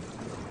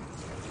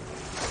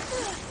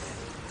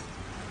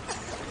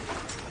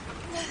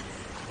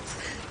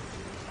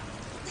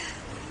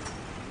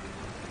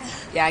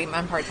 Yeah,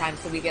 I'm part-time,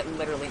 so we get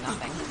literally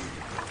nothing.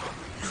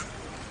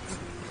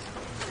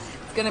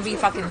 It's gonna be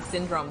fucking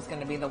Syndrome's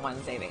gonna be the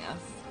one saving us.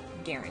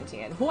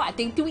 Guaranteed. What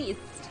a twist!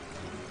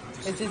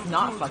 This is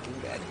not fucking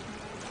good.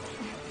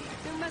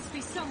 There must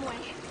be some way.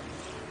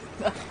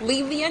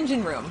 Leave the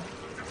engine room.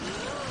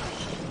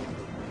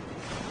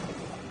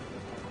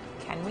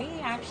 Can we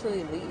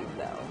actually leave,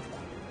 though?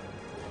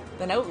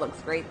 The note looks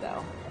great,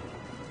 though.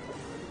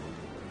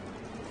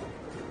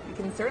 We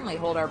can certainly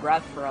hold our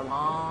breath for a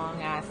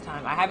long-ass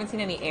time. I haven't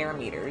seen any air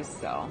meters,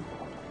 so...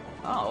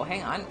 Oh,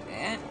 hang on.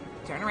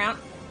 Turn around.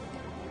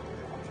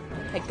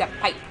 Picked up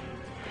pipe.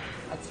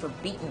 That's for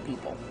beating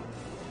people.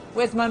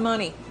 Where's my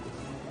money?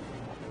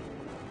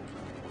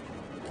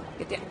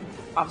 Get down.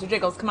 Officer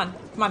Jiggles, come on.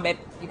 Come on, babe.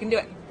 You can do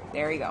it.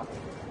 There you go.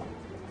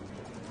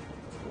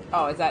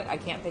 Oh, is that... I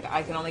can't pick...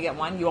 I can only get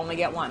one? You only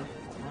get one.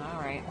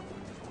 Alright.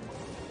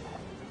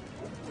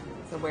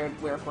 So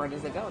wherefore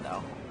does it go,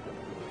 though?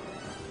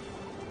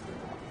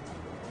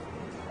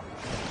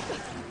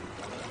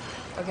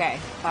 Okay.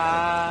 If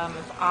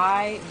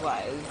I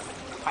was...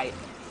 Pipe.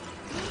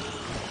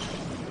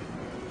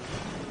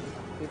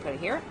 We put it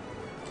here?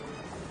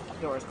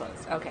 Door's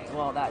closed. Okay,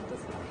 well, that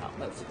doesn't help.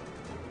 Let's...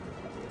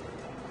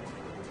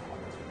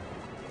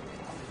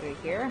 Put it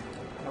here?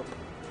 Nope.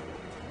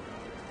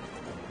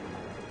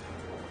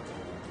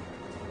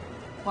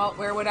 Well,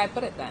 where would I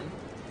put it then?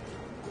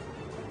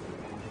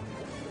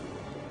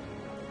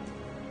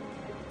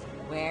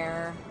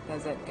 Where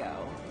does it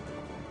go?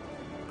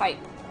 Pipe.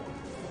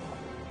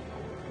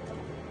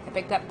 I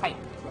picked up pipe.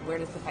 But where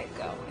does the pipe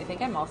go? I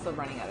think I'm also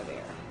running out of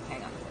air.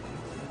 Hang on a second.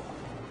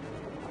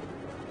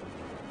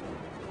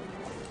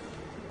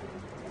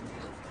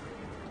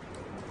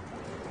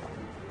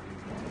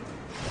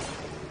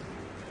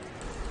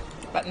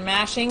 Button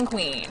mashing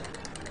queen.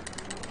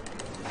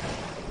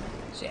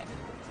 Shit.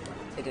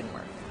 It didn't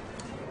work.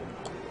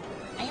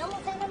 I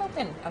almost had another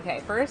open.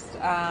 Okay, first,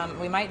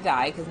 we might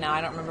die, because now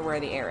I don't remember where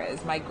the air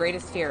is. My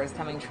greatest fear is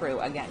coming true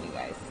again, you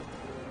guys.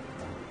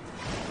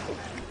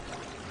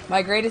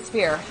 My greatest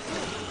fear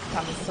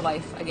comes to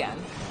life again.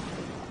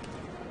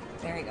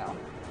 There you go.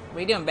 What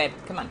are you doing, babe?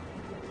 Come on.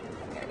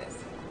 There it is.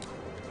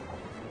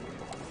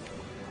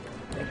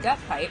 Picked up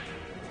pipe.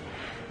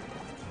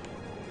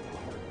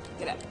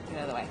 Get up. Get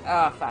out of the way.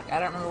 Oh, fuck. I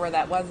don't remember where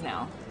that was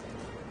now.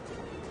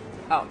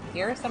 Oh,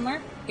 here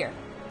somewhere? Here.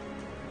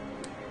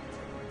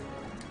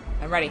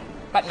 I'm ready.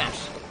 Button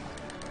mash.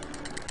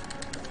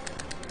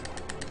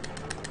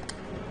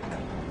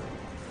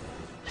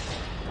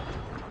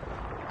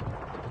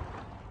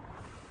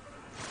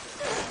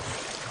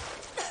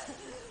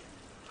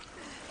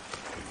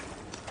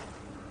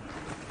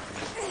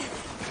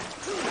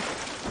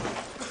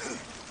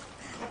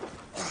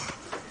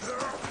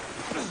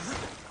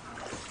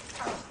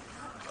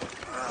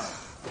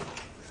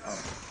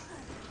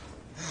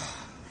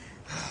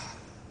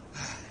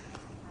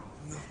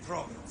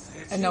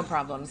 No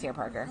problems here,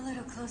 Parker. A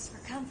little close for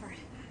comfort.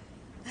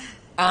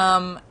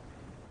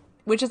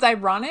 Which is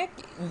ironic,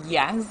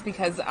 yes,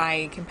 because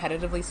I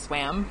competitively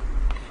swam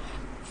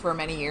for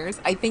many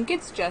years. I think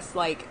it's just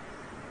like,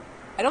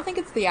 I don't think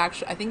it's the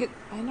actual, I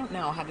don't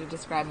know how to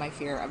describe my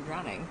fear of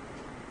drowning.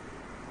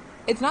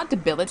 It's not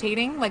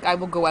debilitating, like I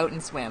will go out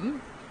and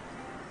swim.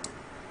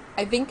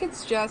 I think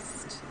it's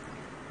just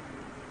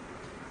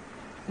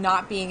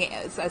not being,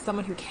 as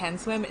someone who can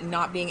swim,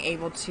 not being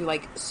able to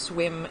like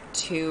swim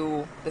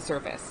to the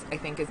surface, I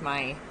think is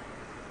my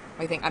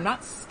thing. I'm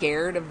not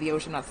scared of the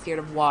ocean, I'm not scared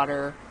of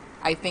water.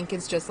 I think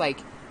it's just like,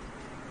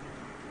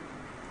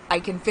 I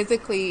can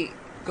physically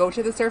go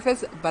to the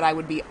surface, but I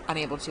would be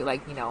unable to,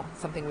 like, you know,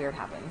 something weird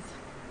happens.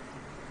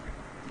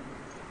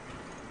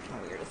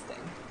 My weirdest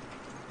thing.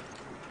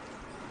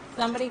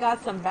 Somebody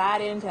got some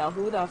bad intel.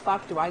 Who the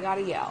fuck do I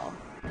gotta yell?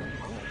 Oh,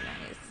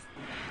 nice.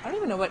 I don't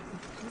even know what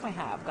do I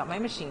have. Got my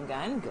machine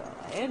gun.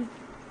 Good.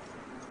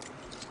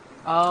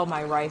 Oh,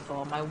 my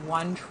rifle. My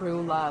one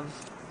true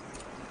love.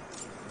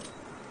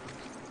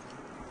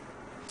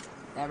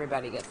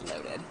 Everybody gets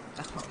loaded.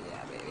 Oh,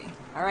 yeah, baby.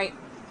 All right.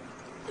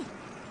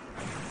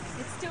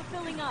 It's still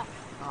filling up.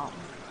 Oh.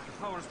 The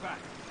power's back.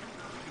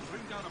 You can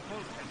bring down a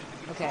bulkhead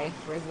in the Okay,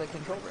 where's the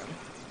control room?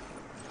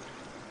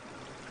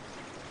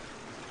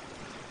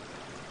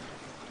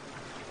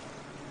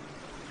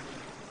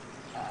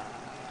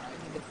 I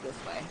think it's this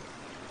way.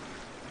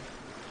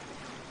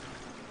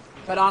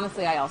 But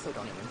honestly, I also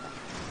don't even think.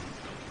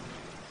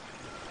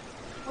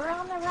 We're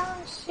on the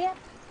wrong ship.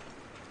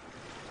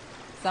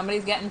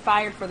 Somebody's getting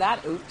fired for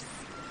that. Oops.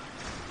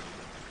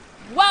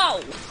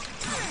 Whoa!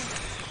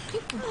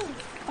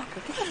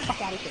 Fucker, get the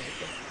fuck out of here.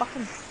 This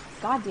fucking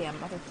goddamn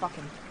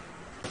motherfucking.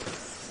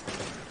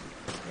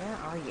 Where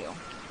are you?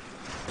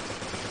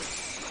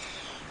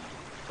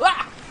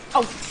 Ah!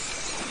 Oh!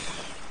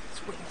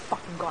 Swear to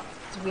fucking God.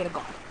 Swear to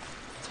God.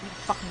 Swear to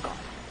fucking God.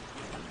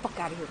 Get the fuck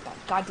out of here with that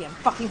goddamn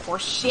fucking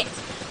horse shit.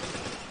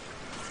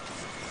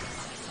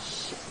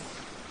 Shit.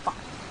 Fuck.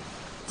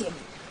 Damn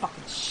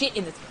fucking shit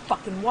in this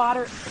fucking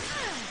water.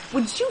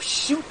 Would you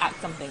shoot at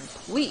something,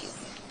 please?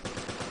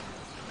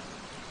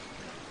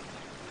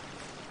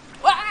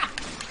 Ah!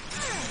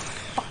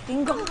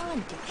 Fucking gone.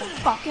 Get the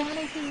fuck out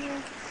of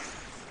here.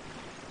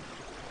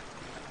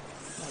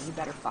 Yeah, you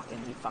better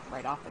you fuck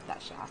right off with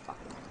that shaft.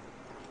 Fucking.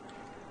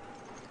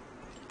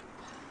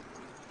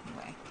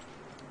 Anyway.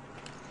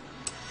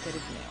 Good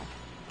as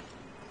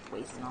new.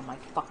 Wasting all my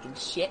fucking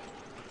shit.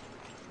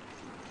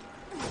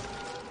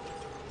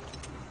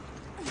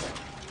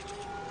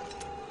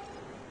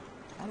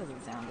 That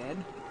doesn't sound good.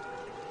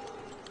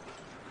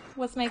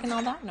 What's making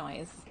all that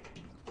noise?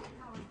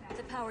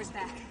 The power's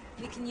back.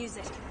 We can use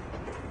it.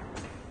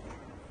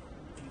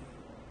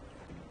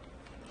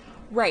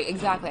 Right,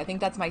 exactly. I think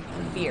that's my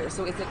fear.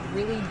 So is it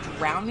really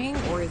drowning,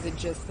 or is it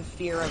just the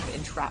fear of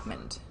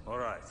entrapment? All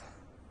right.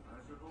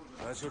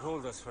 That should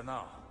hold us for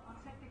now.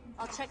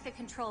 I'll check the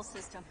control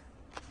system.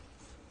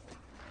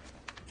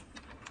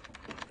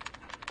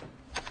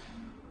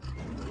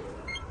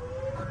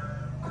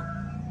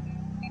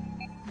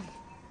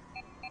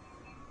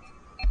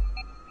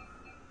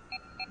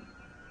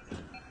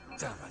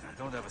 Damn it, I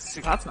don't have a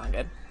signal. That's not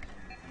good.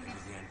 Maybe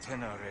the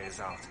antenna array is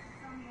out.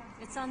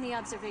 It's on the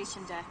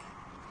observation deck.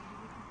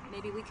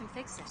 Maybe we can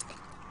fix it.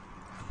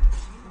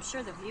 I'm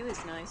sure the view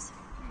is nice.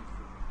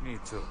 Me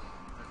too.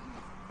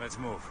 Let's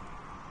move.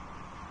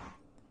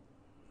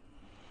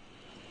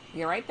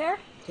 You right there?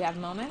 Do you have a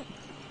moment?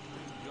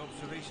 The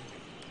observation.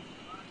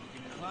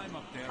 You can climb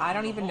up there. I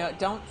don't even know.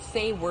 Don't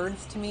say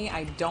words to me.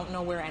 I don't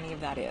know where any of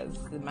that is.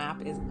 The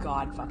map is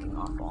god fucking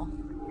awful.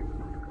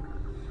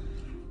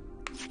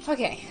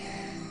 Okay.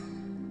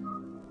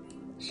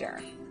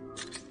 Sure.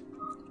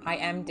 I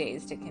am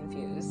dazed and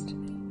confused.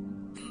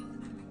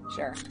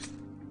 Sure.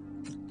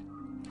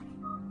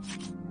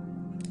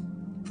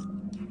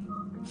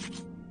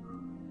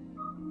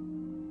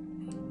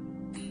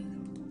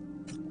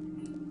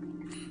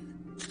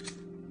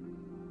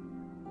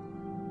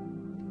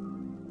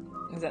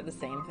 Is that the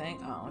same thing?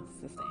 Oh, it's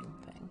the same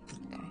thing.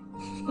 Okay.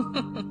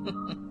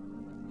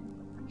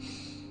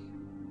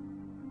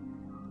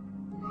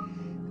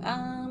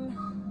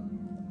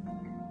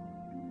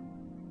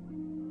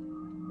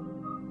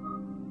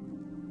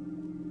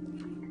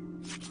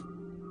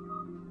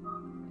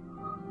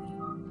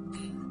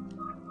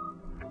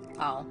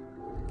 Oh.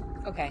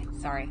 Okay,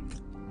 sorry.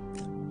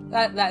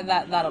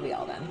 That'll be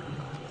all then.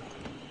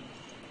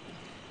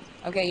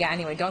 Okay, yeah,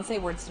 anyway, don't say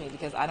words to me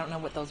because I don't know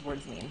what those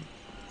words mean.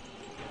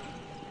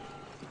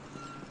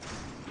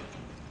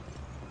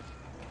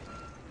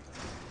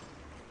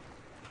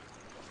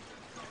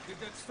 Did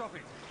that stop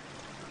it?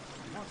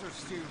 Water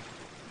still.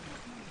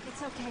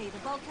 It's okay. The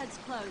bulkhead's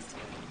closed.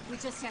 We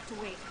just have to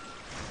wait.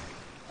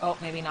 Oh,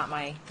 maybe not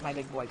my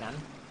big boy gun.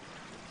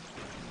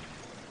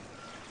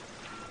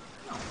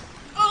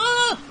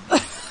 Oh.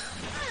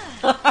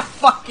 I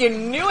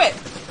fucking knew it!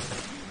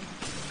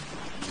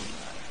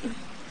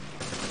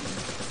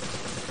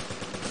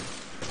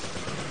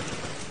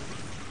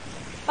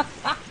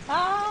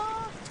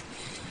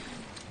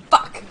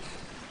 Fuck!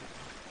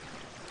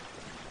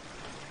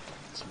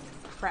 Jesus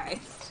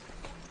Christ.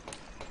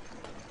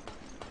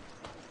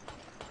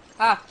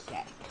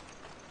 Okay.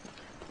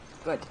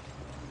 Good.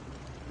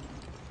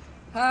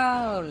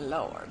 Oh,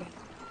 Lord.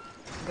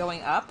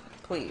 Going up?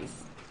 Please.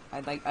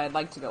 I'd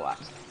like to go up.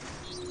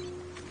 I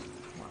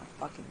don't want to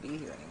fucking be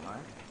here anymore.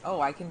 Oh,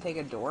 I can take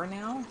a door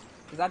now?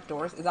 Is that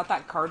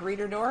that card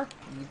reader door?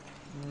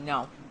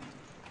 No.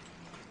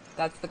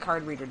 That's the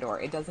card reader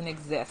door. It doesn't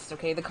exist,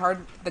 okay? The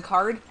card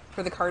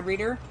for the card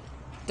reader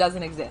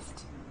doesn't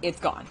exist. It's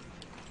gone.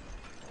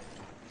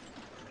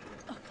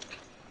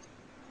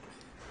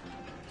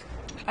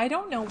 I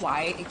don't know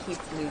why it keeps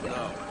losing.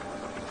 No.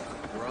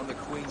 We're on the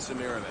Queen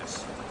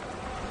Semiramis.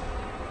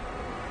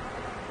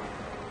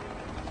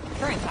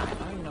 Current time. I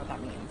don't even know what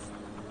that means.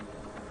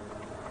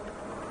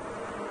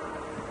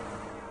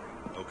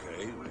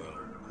 Okay, well,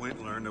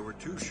 Quint learned there were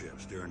 2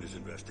 ships during his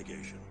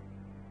investigation.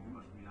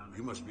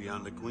 You must be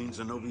on the Queen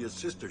Zenobia's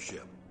sister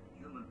ship.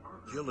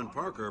 Jill and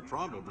Parker are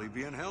probably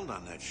being held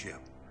on that ship.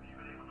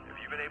 Have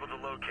you been able to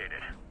locate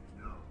it?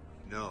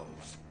 No.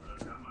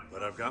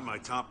 But I've got my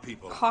top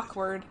people.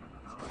 Awkward.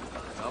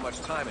 How much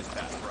time has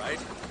passed, right?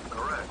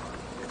 Correct.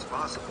 It's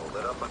possible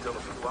that up until a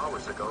few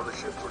hours ago, the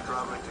ships were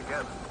traveling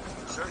together.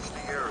 Search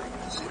the area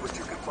and see what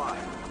you can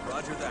find.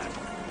 Roger that.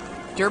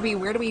 Derby,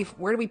 where do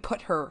we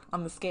put her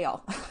on the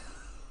scale?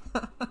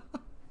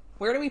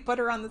 Where do we put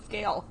her on the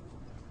scale?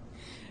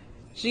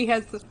 She's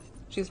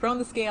thrown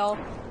the scale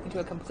into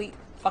a complete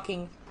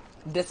fucking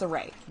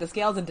disarray. The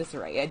scale's in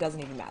disarray. It doesn't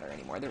even matter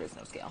anymore. There is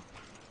no scale.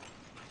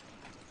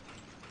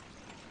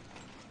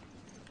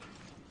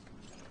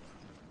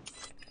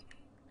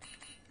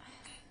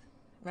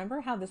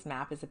 Remember how this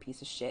map is a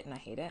piece of shit and I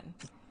hate it?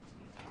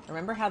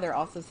 Remember how there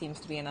also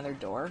seems to be another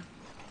door?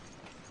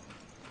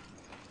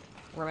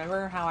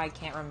 Remember how I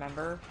can't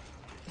remember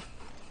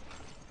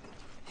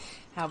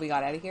how we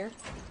got out of here?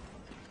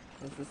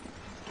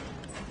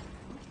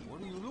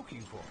 What are you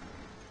looking for?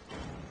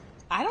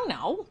 I don't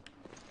know.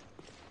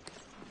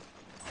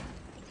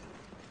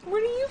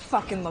 What are you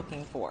fucking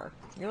looking for?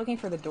 You're looking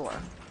for the door.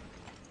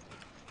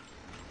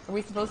 Are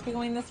we supposed to be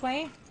going this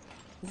way?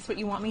 Is this what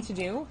you want me to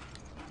do?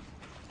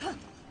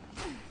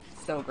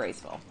 So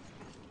graceful.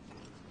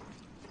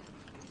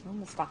 I'm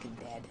almost fucking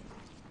dead.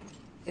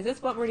 Is this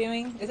what we're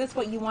doing? Is this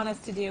what you want us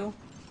to do?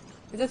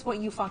 Is this what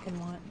you fucking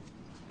want?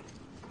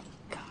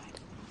 God.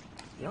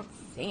 You don't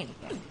say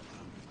anything.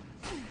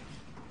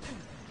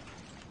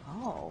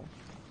 Oh.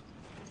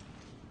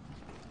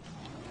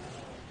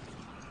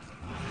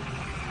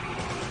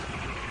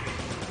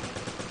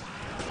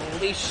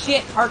 Holy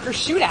shit, Parker,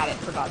 shoot at it,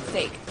 for God's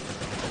sake.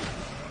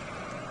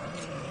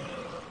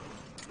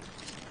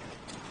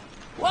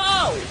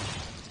 Whoa!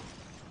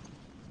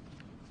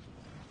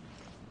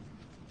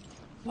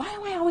 Why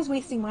am I always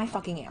wasting my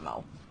fucking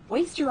ammo?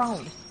 Waste your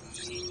own.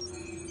 Keep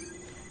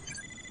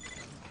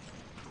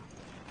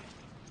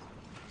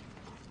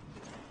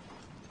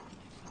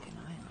an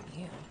eye on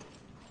you.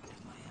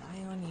 Keep my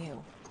eye on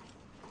you.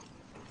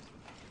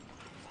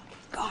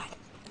 God.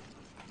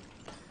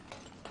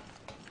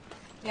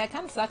 Yeah, it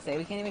kind of sucks, eh?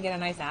 We can't even get a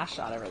nice ass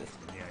shot over this.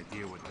 Any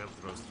idea what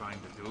Veltro's trying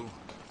to do?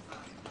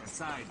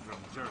 Aside from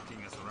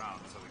jerking us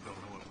around so we don't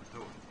know what we're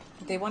doing.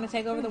 They want to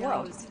take over the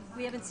world. Knows?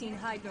 We haven't seen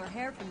hide nor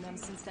hair from them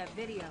since that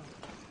video.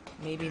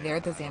 Maybe they're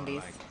the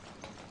zombies.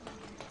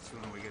 The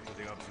sooner we get to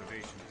the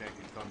observation deck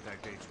and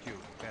contact HQ, the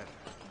better.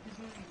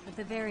 At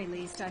the very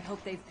least, I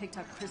hope they've picked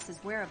up Chris's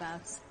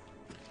whereabouts.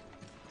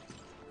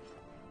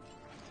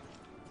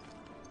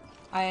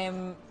 I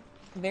am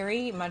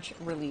very much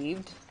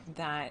relieved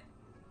that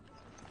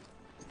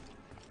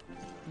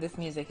this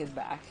music is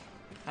back.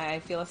 I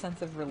feel a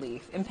sense of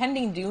relief.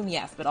 Impending doom,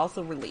 yes, but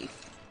also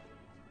relief.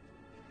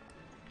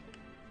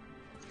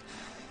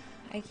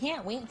 I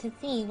can't wait to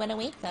see what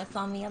awaits us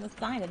on the other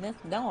side of this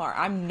door.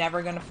 I'm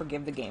never gonna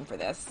forgive the game for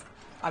this.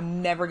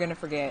 I'm never gonna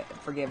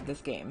forgive this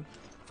game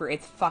for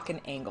its fucking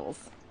angles.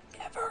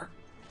 Ever.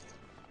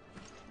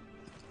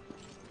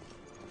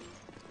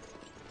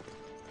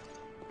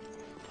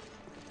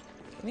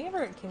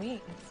 Can we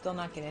still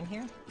not get in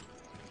here?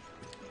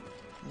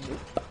 Nope.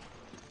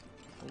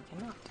 We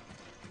cannot.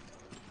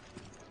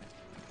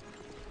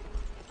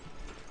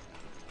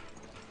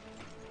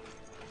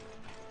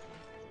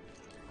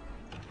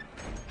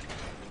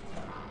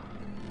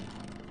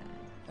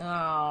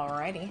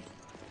 Alrighty.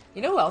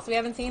 You know who else we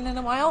haven't seen in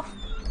a while?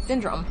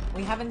 Syndrome.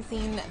 We haven't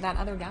seen that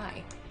other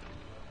guy.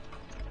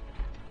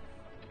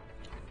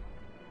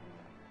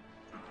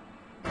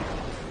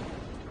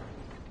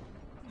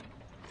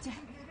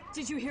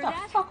 Did you hear that?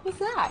 What the fuck was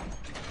that?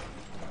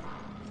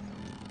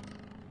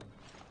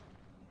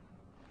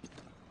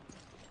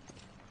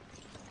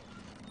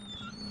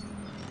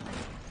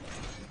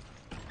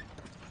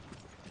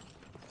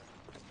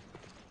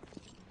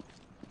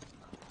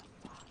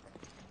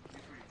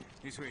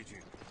 This way, Jim.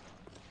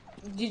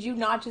 Did you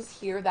not just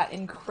hear that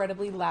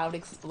incredibly loud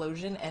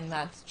explosion and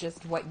that's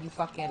just what you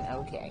fucking...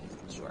 Okay,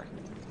 sure.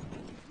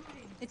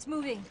 It's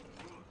moving.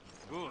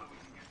 Good.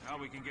 Now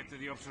we can get to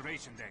the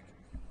observation deck.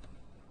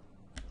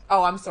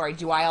 Oh, I'm sorry.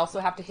 Do I also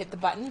have to hit the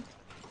button?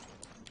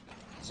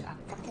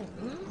 Fucking...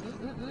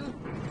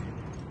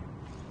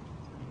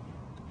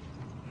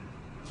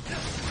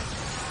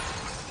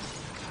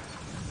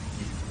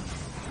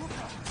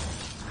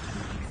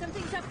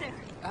 Something's up there.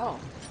 Oh.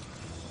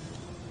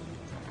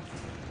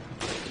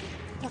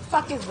 The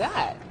fuck is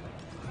that?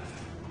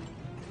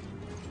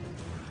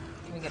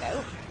 Can we get out?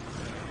 What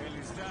the hell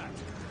is that?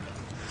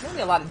 There's gonna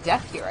be a lot of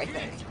death here, I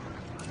think.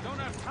 Don't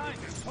have time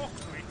to talk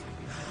to it.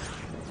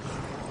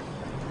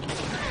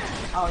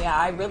 Oh yeah,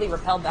 I really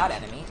repelled that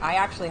enemy. I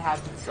actually had,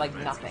 like,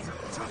 nothing.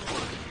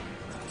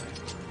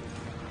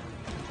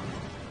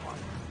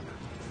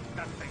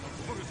 That thing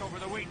will put us over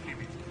the weight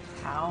limit.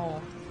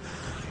 How?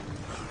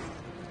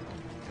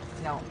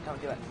 No,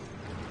 don't do it.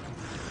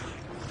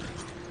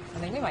 I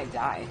think we might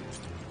die.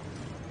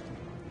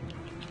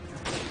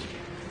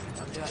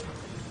 Don't do it.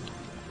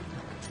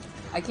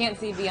 I can't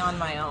see beyond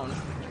my own.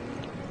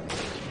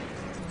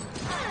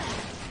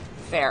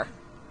 Fair.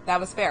 That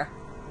was fair.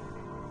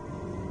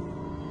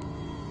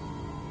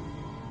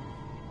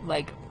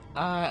 Like,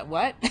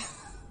 what?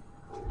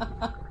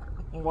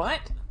 What?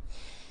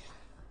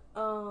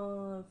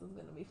 Oh, this is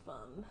gonna be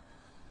fun.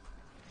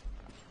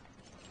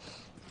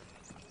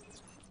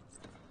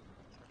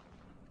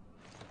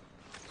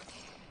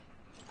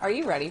 Are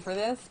you ready for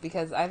this?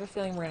 Because I have a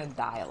feeling we're gonna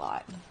die a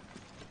lot.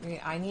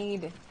 I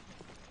need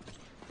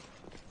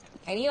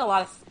a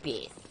lot of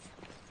space.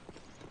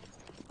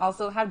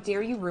 Also, how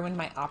dare you ruin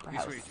my opera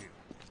house?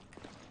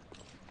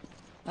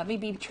 Let me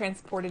be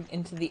transported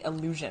into the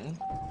illusion.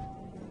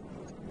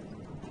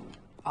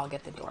 I'll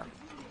get the door.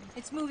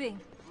 It's moving.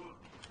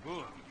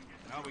 Good.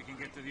 Now we can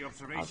get to the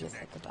observation I'll just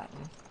deck. hit the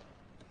button.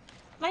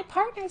 My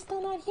partner's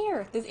still not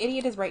here. This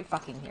idiot is right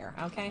fucking here,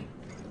 okay?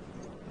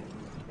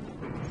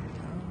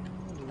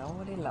 Oh,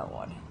 lordy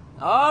lord.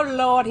 Oh,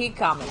 lord, he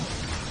coming.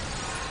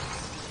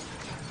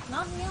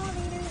 Not the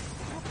elevator.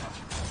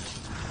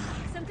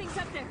 Something's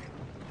up there.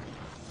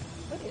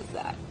 What is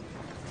that?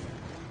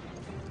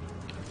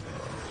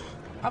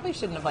 Probably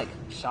shouldn't have, like,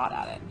 shot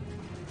at it.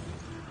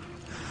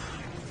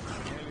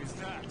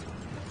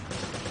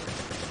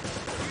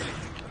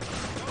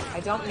 I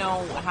don't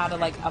know how to,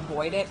 like,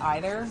 avoid it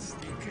either.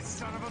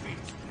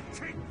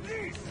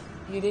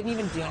 You didn't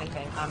even do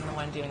anything. I'm the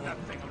one doing it.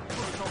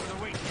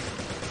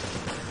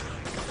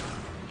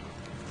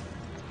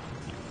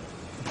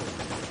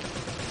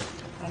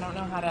 I don't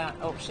know how to...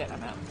 Oh, shit,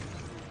 I'm out.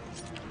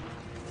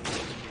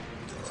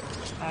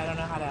 I don't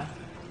know how to...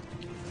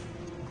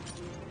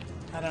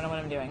 I don't know what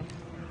I'm doing.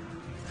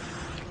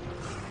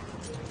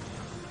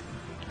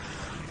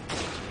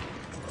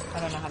 I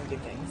don't know how to do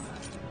things.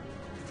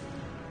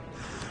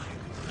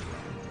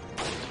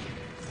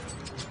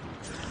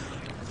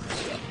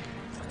 Shit.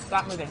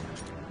 Stop moving.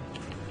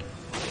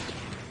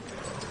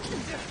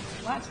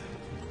 What?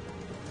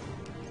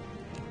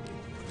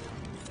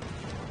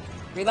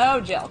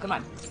 Reload, Jill. Come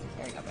on.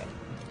 There you go, babe.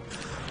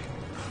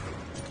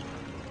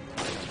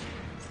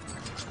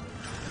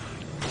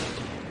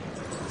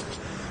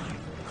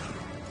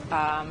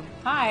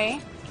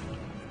 Hi.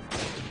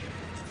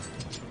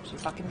 She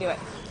fucking do it.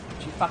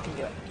 She fucking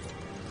do it.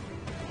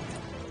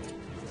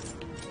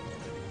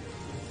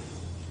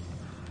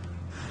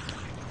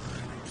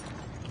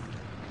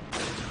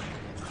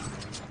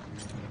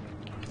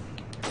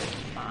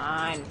 Come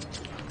on.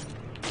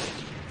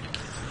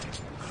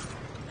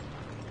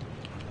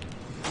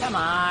 Come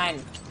on.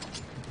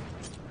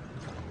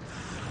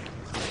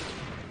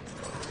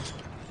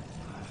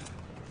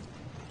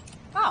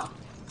 Oh.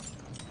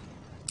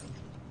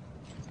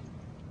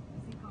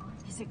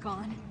 Is it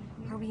gone?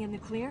 Are we in the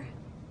clear?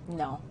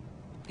 No.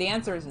 The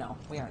answer is no.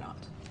 We are not.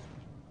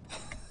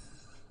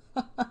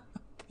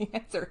 The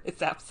answer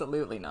is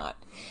absolutely not.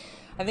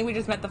 I think we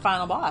just met the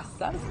final boss.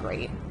 That was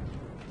great.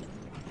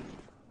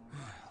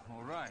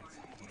 Alright,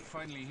 we're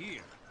finally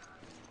here.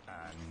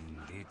 And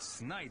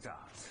it's night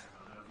out.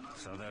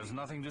 So there's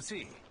nothing to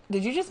see.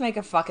 Did you just make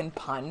a fucking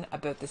pun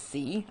about the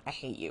sea? I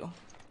hate you.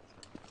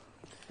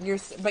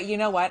 But you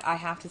know what? I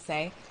have to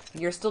say,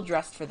 you're still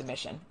dressed for the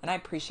mission. And I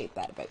appreciate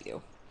that about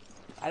you.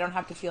 I don't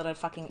have to field a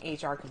fucking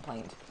HR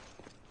complaint.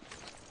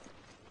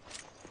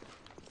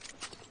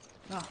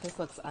 Oh, this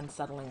looks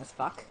unsettling as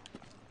fuck.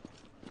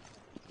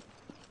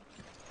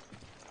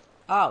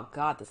 Oh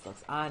god, this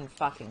looks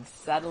unfucking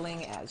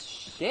settling as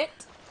shit.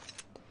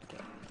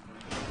 Okay.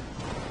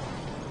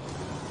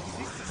 Is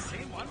this the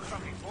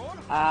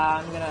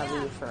I'm gonna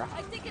leave for.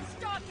 I think it's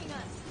stalking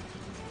us.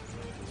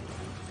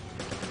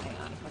 Hang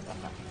on. What the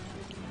fuck?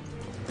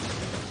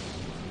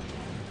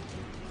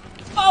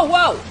 Oh,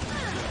 whoa!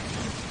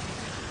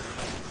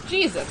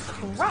 Jesus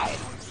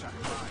Christ.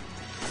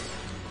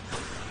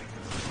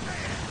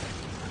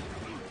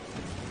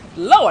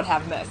 Lord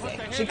have mercy.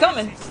 She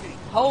coming.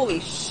 Holy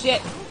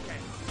shit.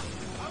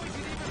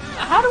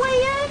 How do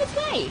I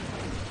escape?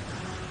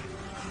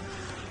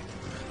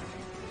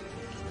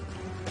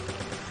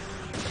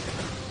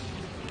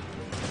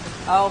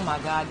 Oh my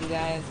god, you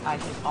guys. I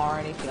can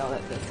already feel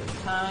that this is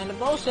kind of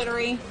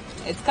bullshittery.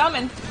 It's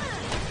coming.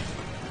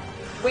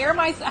 Where am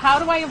I? How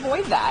do I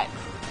avoid that?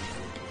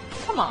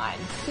 Come on.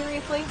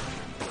 Seriously?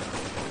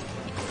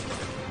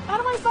 How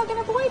do I fucking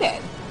avoid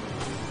it?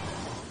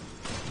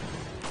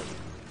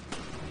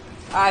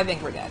 I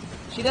think we're dead.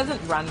 She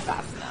doesn't run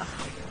fast enough.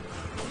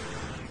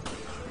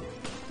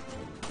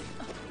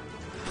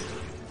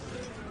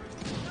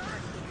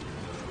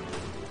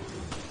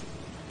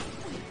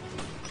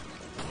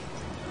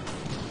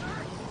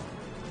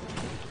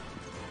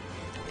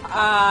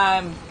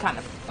 I'm kind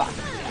of fucked.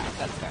 Yeah,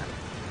 that's fair.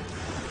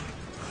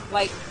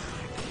 Like,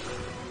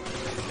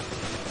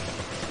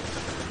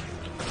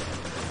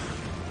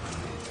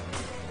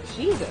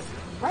 Jesus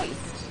Christ.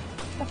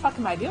 What the fuck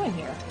am I doing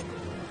here?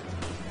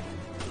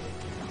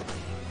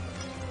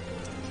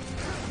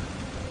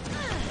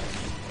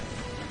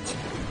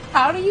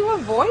 How do you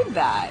avoid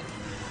that?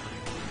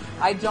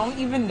 I don't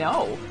even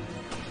know.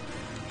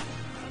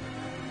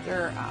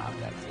 Sure,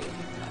 that's it.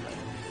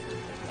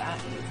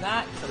 Use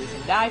that so we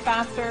can die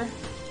faster.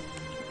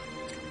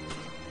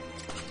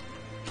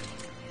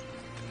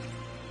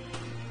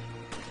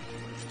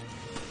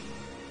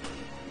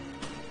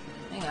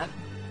 Hang on.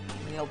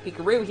 The old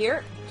peekaroo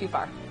here. Too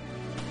far.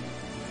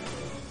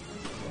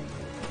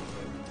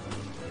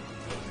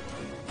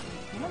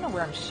 I don't know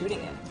where I'm shooting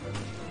it.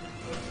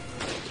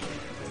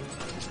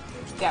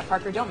 Yeah,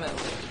 Parker, don't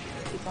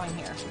move. Keep going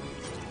here.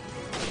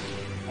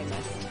 I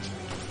missed.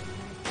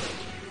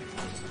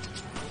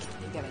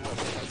 Getting a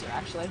little bit closer,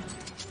 actually.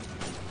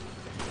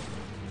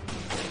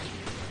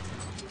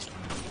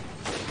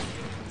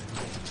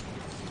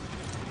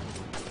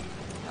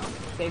 No,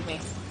 save me.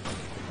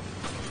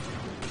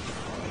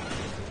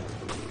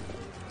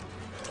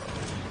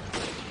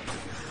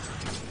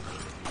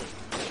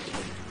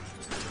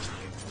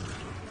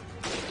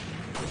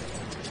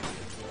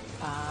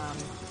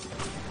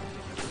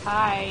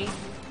 Hi.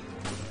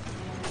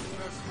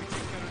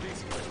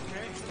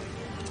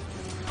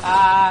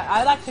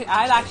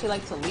 I'd actually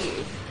like to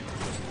leave.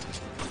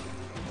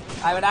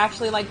 I would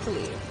actually like to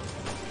leave.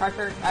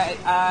 Parker,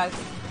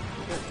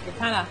 you're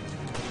kind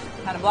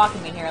of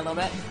blocking me here a little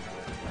bit.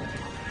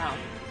 Oh.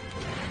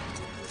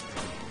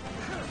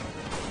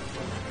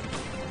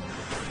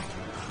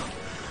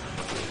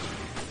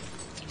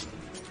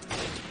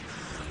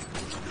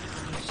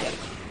 Shit.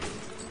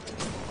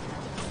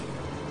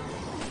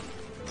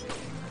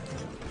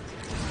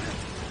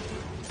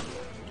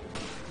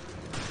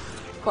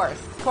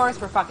 Of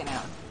course we're fucking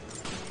out.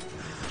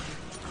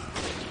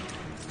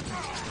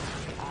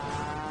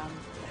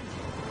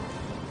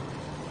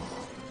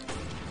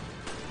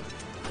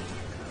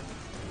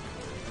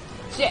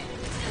 Shit.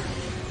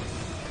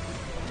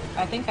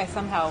 I think I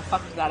somehow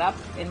fucked that up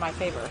in my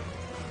favor.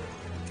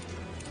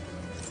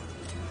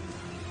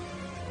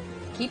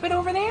 Keep it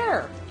over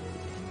there.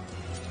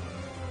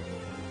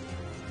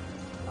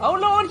 Oh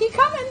Lord, he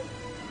coming.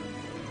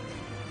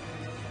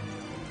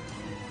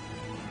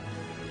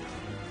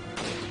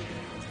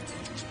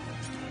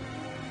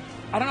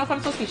 I don't know if I'm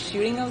supposed to be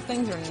shooting those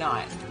things or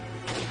not.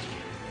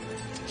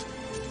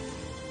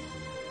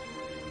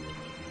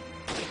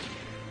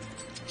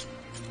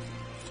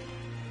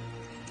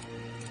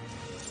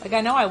 Like, I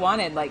know I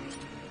wanted, like...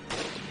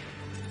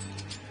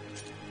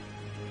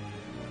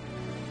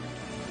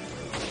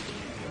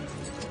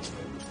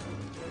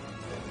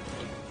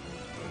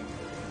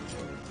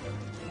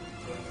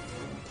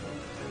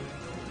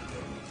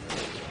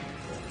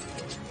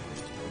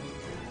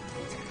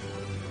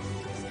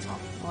 Oh,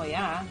 well,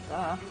 yeah,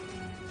 duh.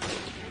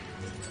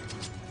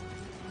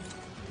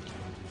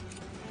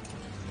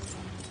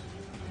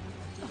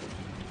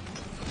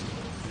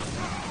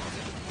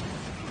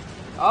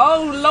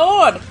 Oh,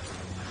 Lord!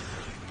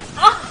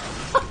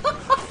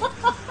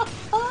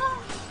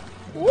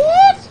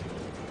 What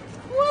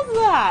was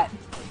that?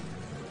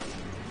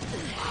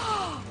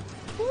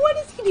 What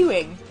is he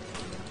doing?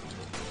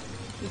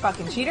 You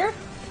fucking cheater?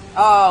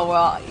 Oh,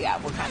 well,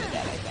 yeah, we're kind of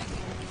dead, I think.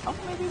 Oh,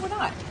 maybe we're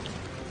not.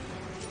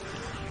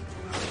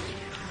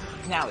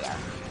 Now we are.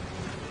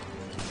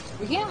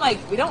 We can't, like,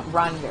 we don't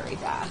run very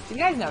fast. Did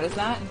you guys notice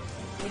that?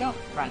 We don't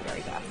run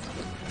very fast.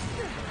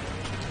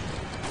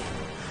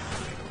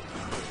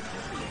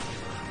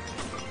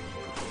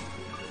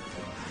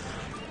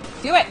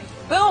 Do it!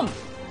 Boom!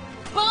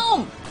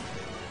 Boom!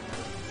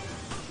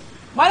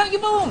 Why don't you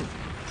boom?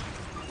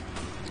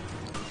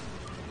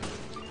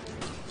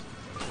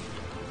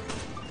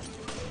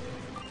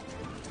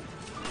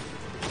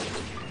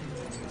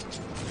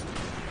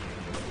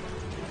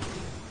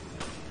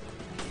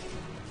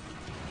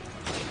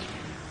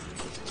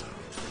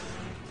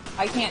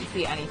 I can't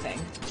see anything.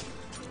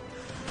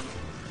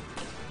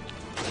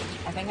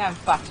 I think I'm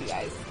fucked, you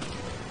guys.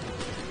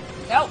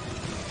 Nope.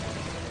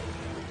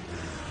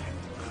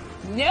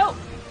 Nope.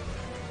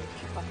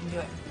 Can't fucking do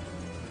it.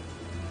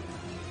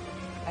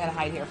 I gotta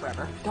hide here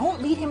forever.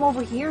 Don't lead him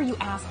over here, you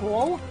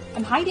asshole.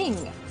 I'm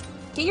hiding.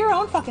 Get your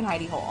own fucking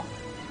hidey hole.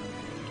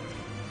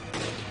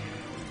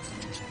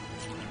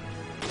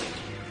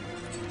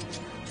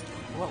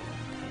 Whoa.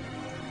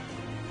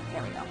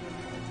 There we go.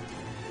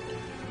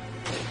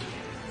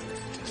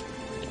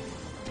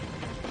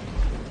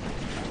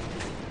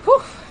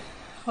 Whew.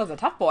 That was a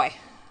tough boy.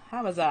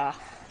 That was a...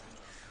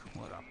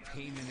 What a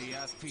pain in the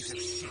ass piece of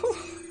shit. Whew.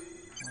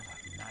 What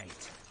a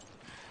night.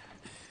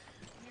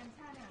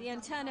 The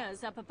antenna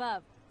is up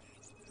above.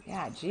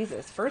 Yeah,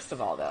 Jesus. First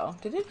of all, though,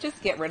 did it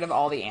just get rid of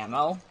all the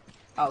ammo?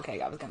 Okay,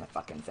 I was gonna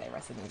fucking say,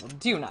 Resident Evil,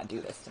 do not do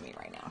this to me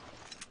right now.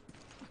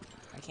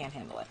 I can't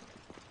handle it.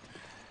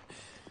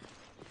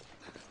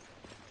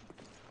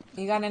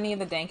 You got any of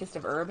the dankest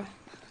of herb?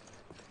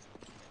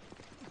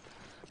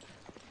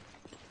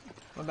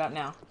 What about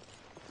now?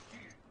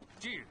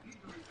 Jill,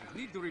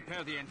 need to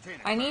repair the antenna.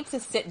 I need to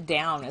sit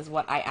down is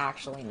what I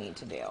actually need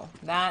to do.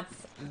 That's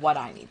what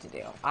I need to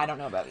do. I don't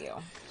know about you.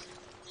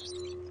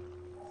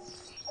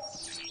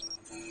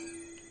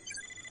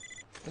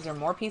 Is there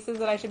more pieces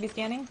that I should be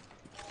scanning?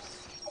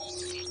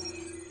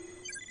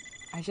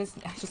 I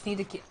just need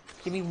to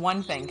give me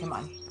one thing. Come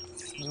on.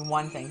 Give me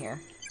one thing here.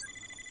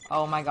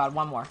 Oh my god,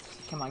 one more.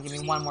 Come on, give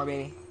me one more,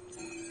 baby.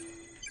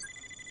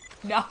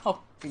 No! Are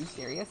you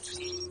serious?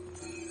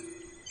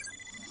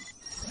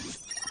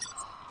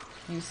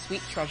 You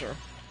sweet treasure.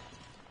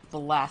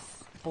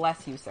 Bless.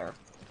 Bless you, sir.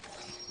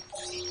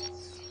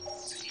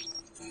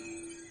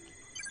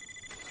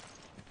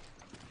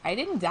 I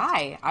didn't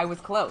die. I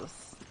was close.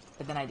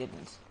 But then I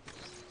didn't.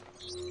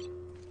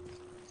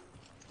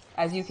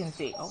 As you can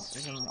see. Oh,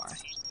 there's more.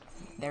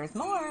 There's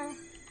more.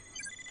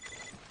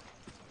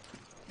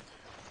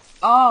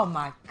 Oh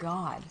my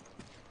god.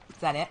 Is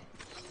that it?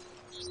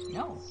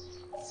 No.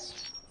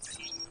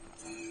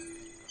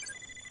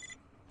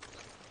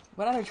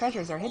 What other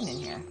treasures are hidden in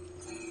here?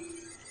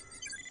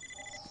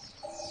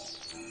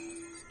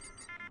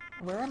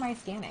 Where am I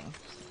scanning?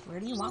 Where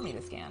do you want me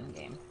to scan,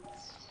 game?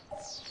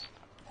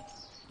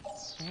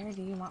 Where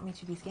do you want me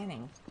to be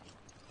scanning?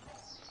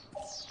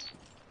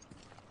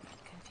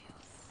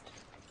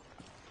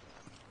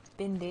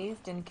 Been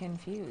dazed and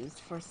confused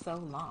for so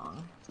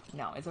long.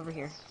 No, it's over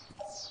here.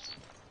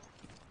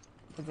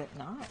 Is it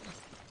not?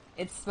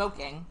 It's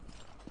smoking.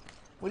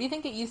 What do you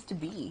think it used to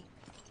be?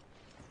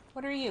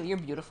 What are you? You're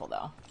beautiful,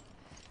 though.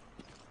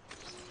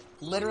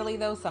 Literally,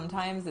 though,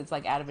 sometimes it's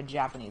like out of a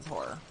Japanese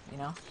horror, you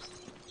know?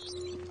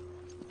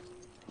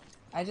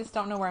 I just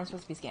don't know where I'm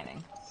supposed to be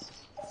scanning.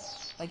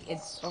 Like,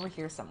 it's over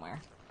here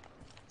somewhere.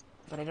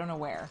 But I don't know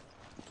where.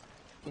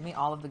 Give me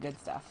all of the good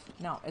stuff.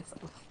 No, it's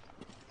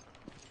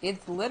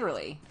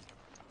literally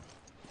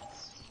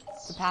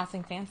the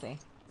passing fancy.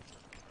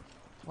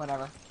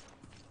 Whatever.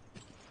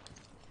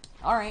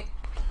 Alright.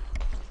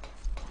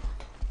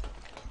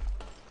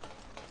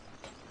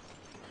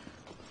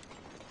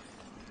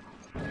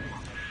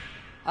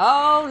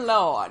 Oh,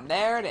 Lord.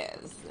 There it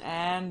is.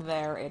 And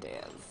there it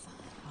is.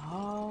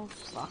 Oh,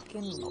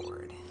 fucking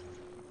Lord.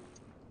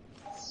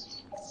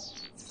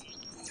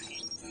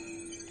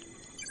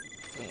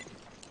 Wait.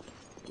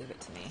 Give it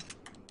to me.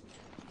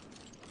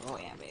 Oh,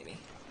 yeah, baby.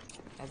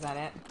 Is that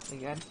it? We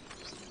good?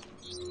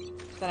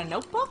 Is that a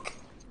notebook?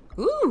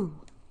 Ooh!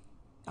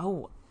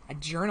 Oh, a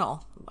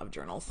journal. Love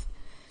journals.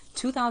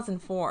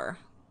 2004.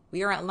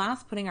 We are at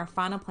last putting our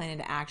final plan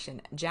into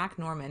action. Jack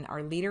Norman,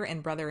 our leader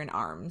and brother in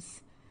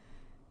arms.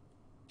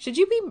 Should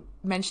you be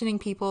mentioning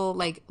people,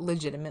 like,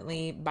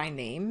 legitimately by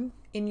name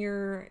in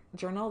your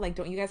journal? Like,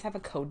 don't you guys have a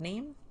code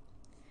name?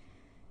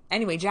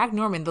 Anyway, Jack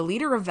Norman, the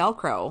leader of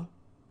Velcro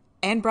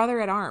and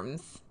brother at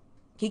arms,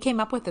 he came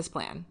up with this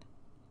plan.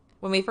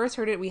 When we first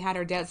heard it, we had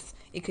our doubts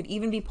it could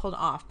even be pulled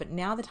off, but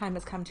now the time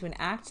has come to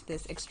enact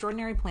this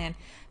extraordinary plan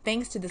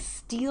thanks to the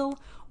steel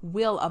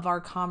will of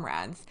our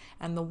comrades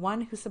and the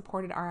one who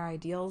supported our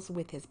ideals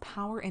with his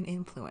power and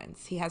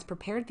influence. He has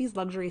prepared these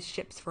luxury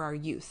ships for our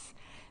use.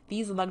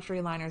 These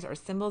luxury liners are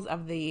symbols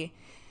of the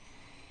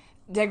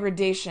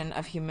degradation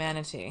of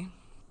humanity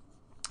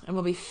and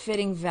will be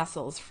fitting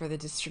vessels for the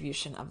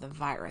distribution of the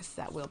virus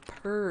that will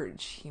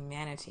purge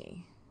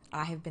humanity.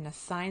 I have been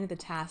assigned the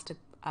task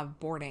of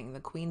boarding the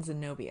Queen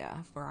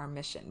Zenobia for our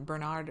mission.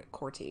 Bernard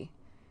Corti.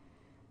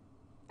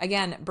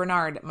 Again,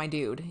 Bernard, my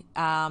dude.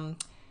 I'm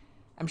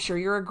sure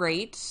you're a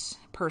great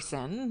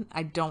person.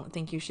 I don't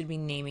think you should be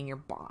naming your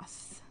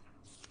boss.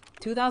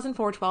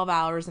 2004, 12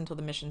 hours until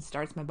the mission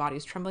starts. My body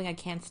is trembling. I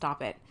can't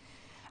stop it.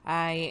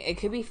 It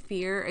could be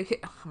fear.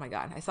 Oh my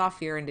god. I saw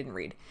fear and didn't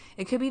read.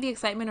 It could be the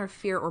excitement or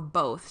fear or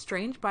both.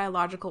 Strange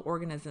biological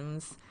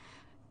organisms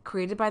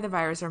created by the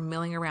virus are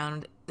milling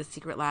around the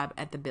secret lab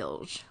at the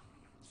bilge.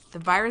 The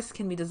virus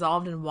can be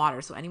dissolved in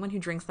water, so anyone who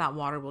drinks that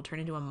water will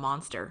turn into a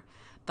monster.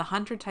 The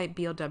Hunter-type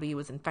BOW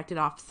was infected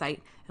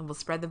off-site and will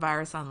spread the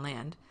virus on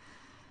land.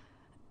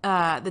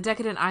 The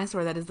decadent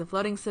eyesore that is the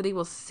floating city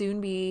will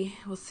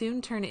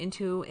soon turn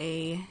into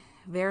a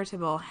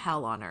veritable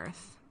hell on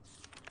Earth.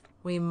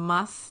 We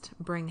must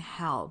bring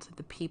hell to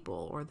the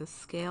people, or the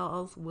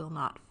scales will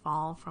not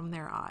fall from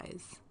their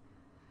eyes.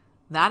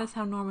 That is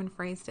how Norman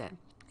phrased it.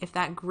 If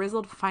that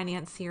grizzled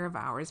financier of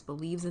ours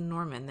believes in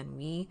Norman, then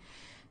we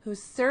who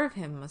serve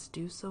him must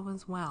do so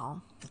as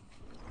well.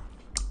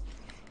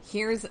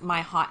 Here's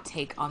my hot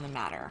take on the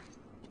matter.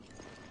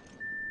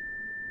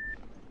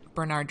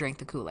 Bernard drank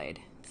the Kool-Aid,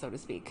 so to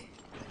speak.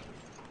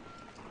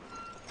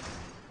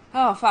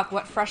 Oh, fuck,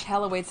 what fresh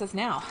hell awaits us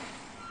now?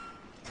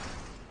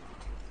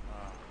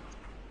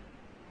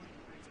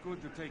 It's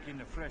good to take in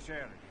the fresh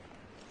air.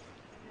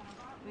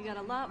 We got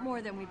a lot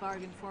more than we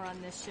bargained for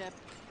on this ship.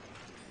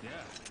 Yeah.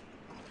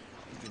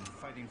 We've been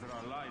fighting for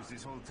our lives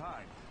this whole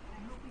time.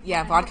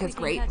 Yeah, vodka's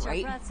great,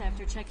 right?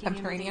 I'm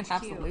turning it,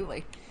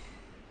 absolutely.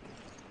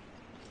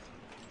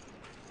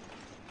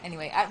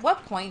 Anyway, at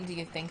what point do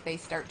you think they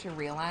start to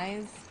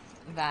realize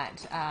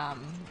that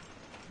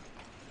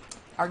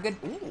our good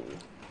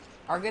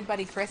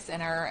buddy Chris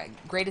and our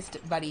greatest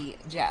buddy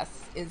Jess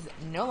is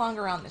no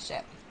longer on the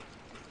ship?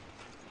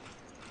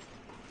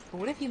 But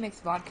what if you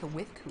mix vodka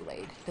with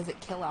Kool-Aid? Does it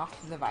kill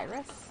off the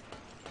virus?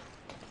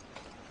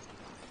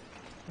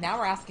 Now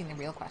we're asking the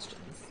real questions.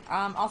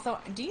 Also,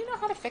 do you know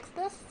how to fix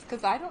this?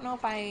 Because I don't know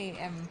if I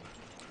am...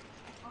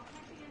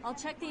 I'll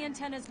check the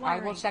antenna's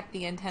wiring. I will check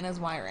the antenna's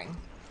wiring.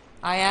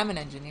 I am an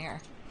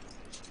engineer.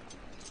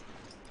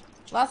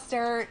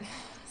 Lester,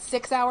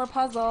 6-hour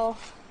puzzle.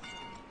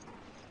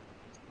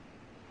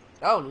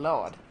 Oh,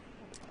 Lord.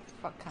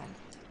 What kind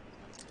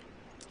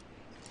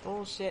of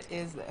bullshit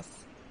is this?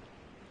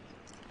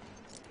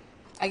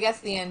 I guess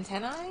the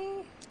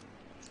antennae?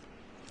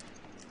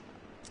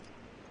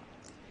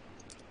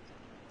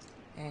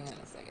 Hang on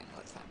a second.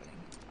 What's happening?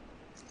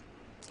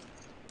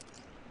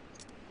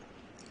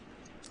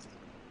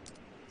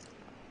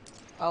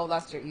 Oh,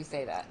 Lester, you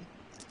say that.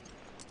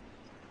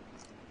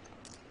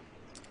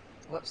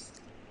 Whoops.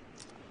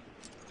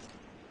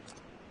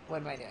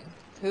 What am I doing?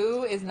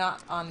 Who is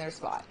not on their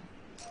spot?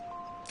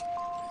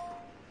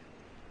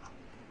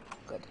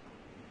 Good.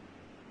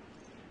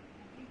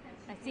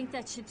 I think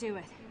that should do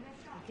it.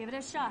 I'll give it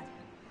a shot.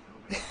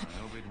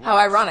 How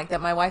ironic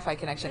that my Wi-Fi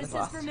connection is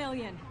lost. This is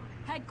Vermilion.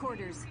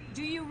 Headquarters.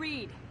 Do you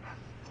read?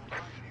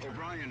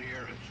 O'Brien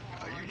here.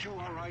 Are you two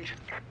all right?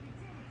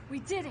 We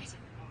did it.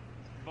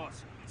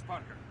 Boss, it's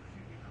Parker.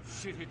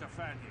 Shit hit the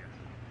fan here.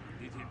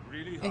 It hit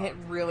really hard. It hit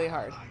really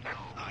hard.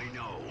 I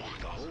know.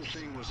 The whole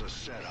thing was a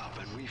setup,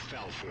 and we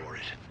fell for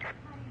it.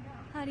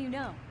 How do you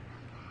know?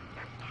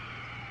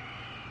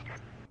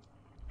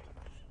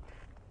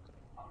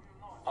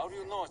 How do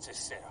you know it's a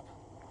setup?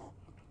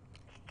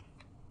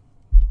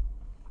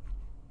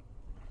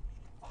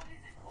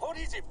 What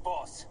is it,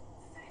 boss?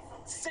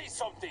 Say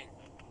something!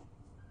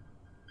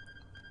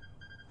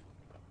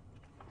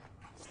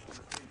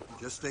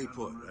 Just stay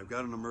put. I've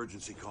got an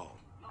emergency call.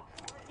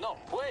 No,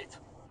 wait!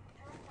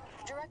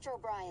 Director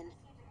O'Brien,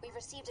 we've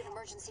received an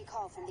emergency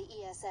call from the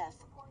ESF.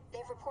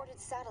 They've reported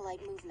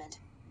satellite movement.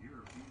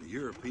 The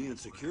European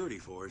Security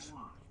Force?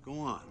 Go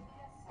on.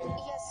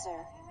 Yes,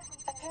 sir.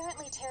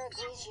 Apparently Terra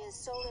Grecia's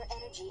solar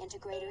energy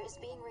integrator is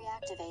being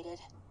reactivated.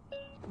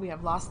 We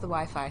have lost the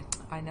Wi-Fi.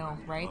 I know,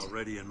 right?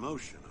 Already in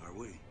motion, are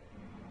we?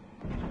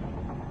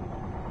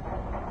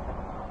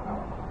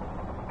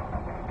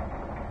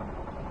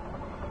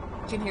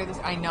 You can hear this.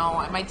 I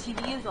know. My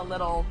TV is a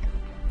little...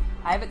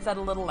 I have it set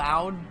a little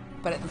loud,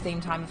 but at the same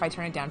time, if I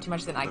turn it down too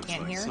much, then I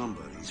can't hear.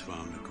 Somebody's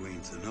found the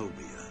Queen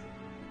Zenobia.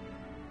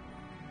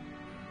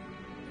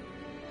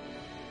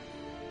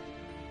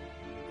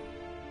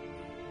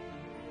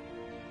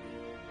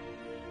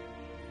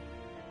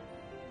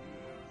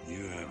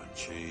 You haven't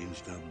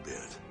changed a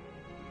bit.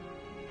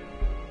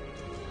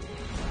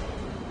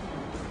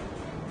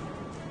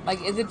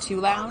 Like, is it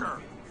too loud?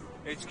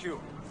 HQ,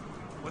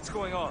 what's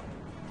going on?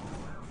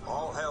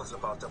 All hell's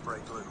about to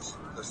break loose.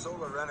 The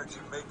solar energy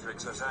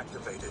matrix has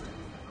activated.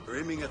 They're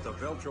aiming at the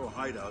Veltro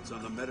hideouts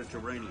on the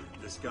Mediterranean,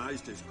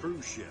 disguised as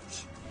cruise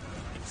ships.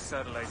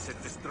 Satellites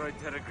had destroyed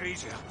Terra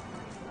Grigia.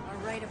 Are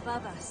right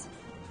above us.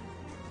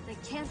 They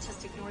can't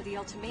just ignore the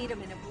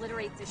ultimatum and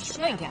obliterate this ship.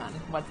 They can.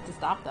 What's to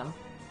stop them?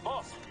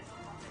 Boss,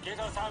 get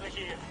us out of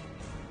here.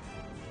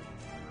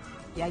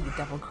 Yeah, you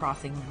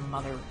double-crossing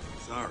mother.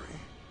 Sorry.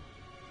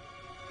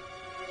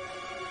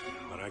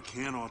 But I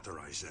can't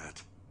authorize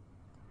that.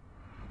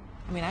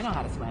 I mean, I know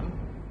how to swim.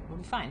 We'll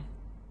be fine.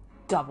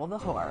 Double the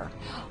horror.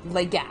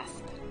 Le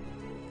gasp.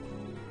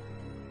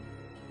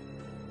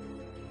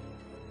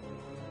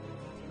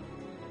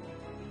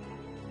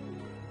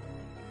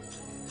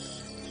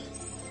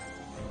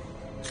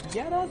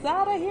 Get us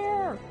out of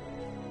here!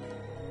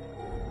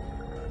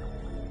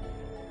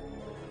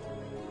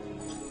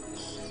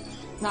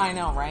 I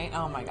know, right?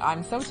 Oh my god,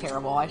 I'm so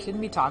terrible. I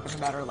shouldn't be talking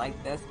about her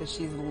like this, but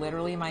she's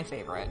literally my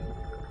favorite.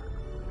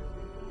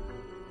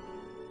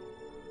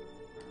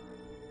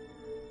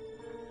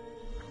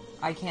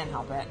 I can't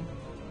help it.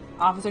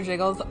 Officer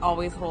Jiggles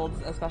always holds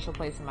a special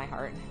place in my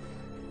heart.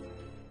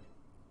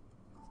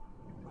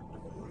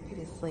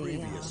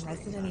 Previously,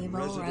 Resident Evil,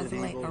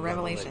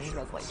 Revelations.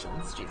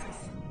 Jesus.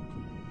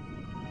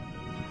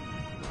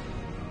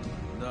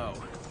 No.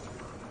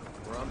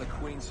 We're on the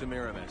Queen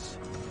Semiramis.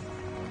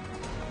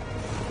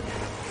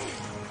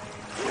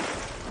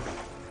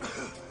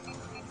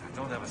 I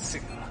don't have a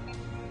signal.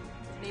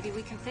 Maybe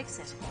we can fix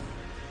it.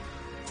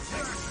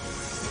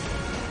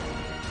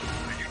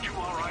 Are you two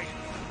all right?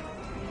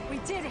 We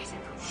did it!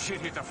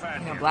 Shit hit the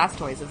fan You know, here.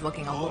 Blastoise is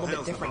looking a All little bit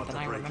hell's different about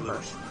than I to break remember.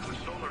 loose. The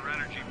solar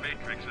energy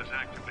matrix is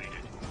activated.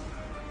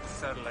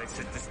 Satellites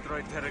had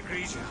destroyed Terra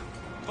Grigia.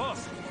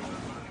 Boss,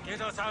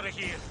 get us out of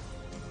here.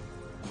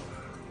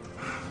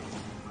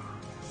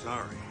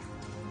 Sorry.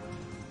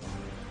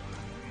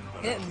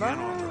 But It I can't burns.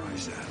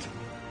 authorize that.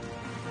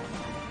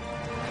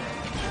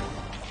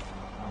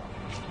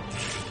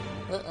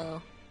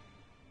 Uh-oh.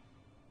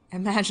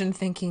 Imagine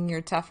thinking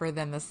you're tougher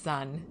than the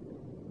sun.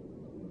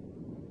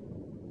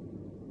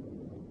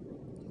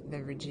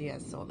 The Regia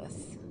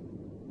Solis.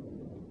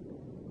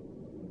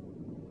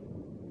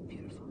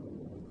 Beautiful.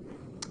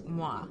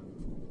 Mwah.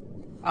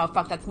 Oh,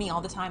 fuck, that's me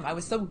all the time. I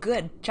was so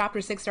good.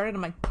 Chapter 6 started,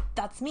 I'm like,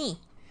 that's me.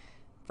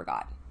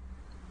 Forgot.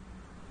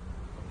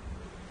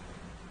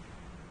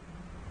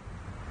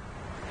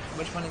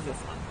 Which one is this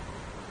one?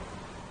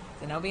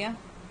 Zenobia?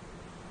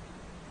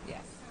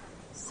 Yes.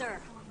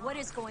 Sir, what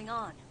is going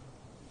on?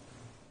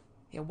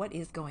 Yeah, what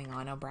is going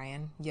on,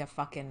 O'Brien? You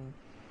fucking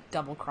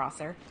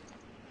double-crosser.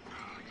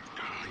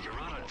 You're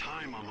out of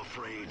time, I'm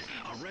afraid.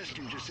 A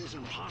rescue just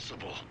isn't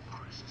possible.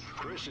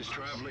 Chris is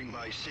traveling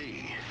by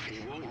sea.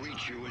 He won't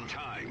reach you in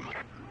time.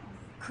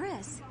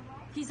 Chris?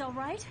 He's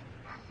alright?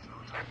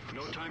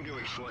 No time to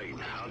explain.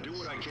 I'll do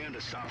what I can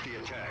to stop the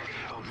attack.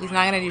 He's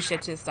not gonna do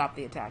shit to stop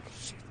the attack.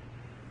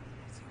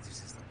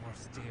 This is the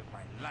worst day of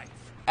my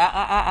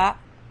life.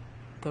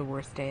 The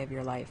worst day of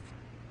your life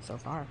so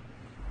far.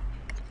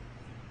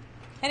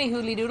 Any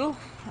hoodly doodle.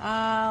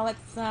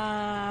 Let's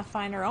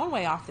find our own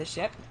way off the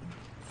ship,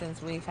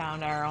 since we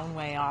found our own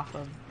way off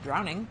of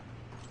drowning.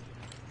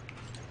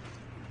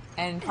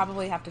 And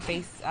probably have to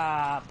face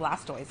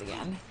Blastoise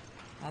again.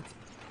 That's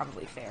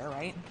probably fair,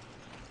 right?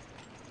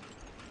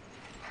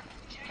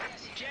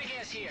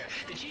 Jackass here.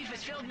 The chief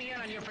has filled me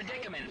in on your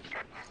predicament.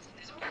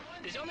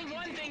 There's only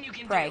one thing you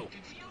can Pray. do.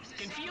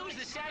 Confuse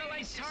the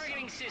satellite's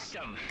targeting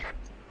system.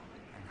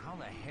 And how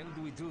the hell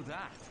do we do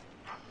that?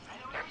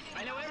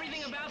 I know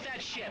everything about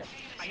that ship.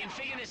 I can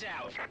figure this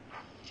out.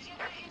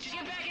 Just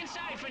get back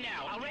inside for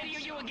now. I'll radio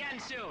you again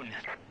soon.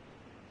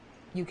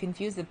 You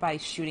confuse it by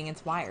shooting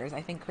its wires.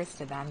 I think Chris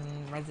did that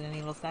in Resident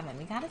Evil 7.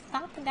 We gotta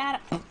stop the data.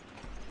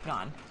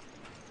 Gone.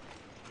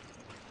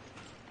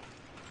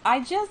 I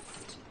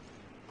just...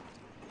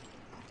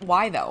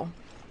 Why, though?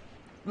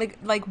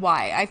 Like,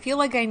 why? I feel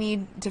like I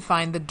need to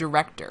find the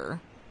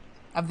director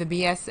of the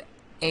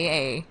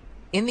BSAA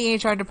in the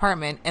HR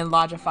department and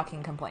lodge a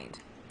fucking complaint.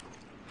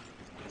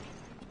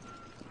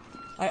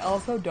 I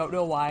also don't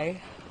know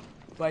why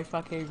my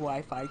fucking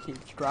Wi-Fi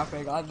keeps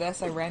dropping on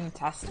this. I ran a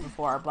test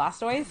before.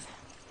 Blastoise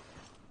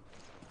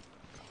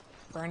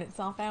burn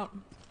itself out.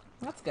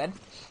 That's good,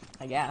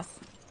 I guess.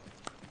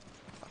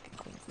 Fucking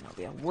Queen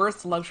Zenobia.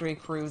 Worst luxury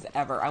cruise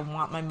ever. I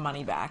want my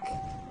money back.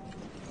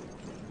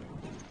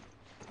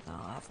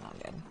 Oh, that's not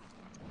good.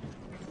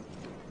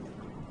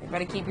 You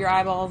better keep your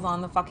eyeballs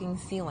on the fucking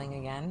ceiling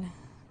again.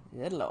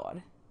 Good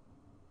lord.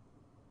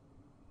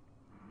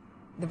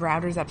 The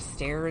router's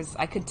upstairs.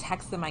 I could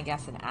text them, I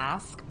guess, and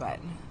ask, but...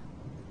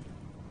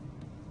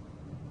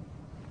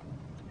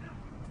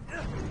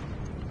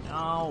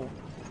 No.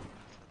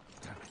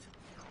 Damn it.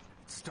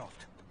 It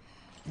stopped.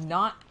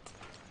 Not...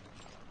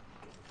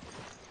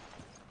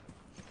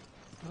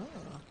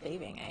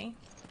 saving, eh?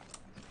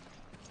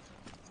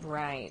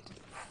 Right.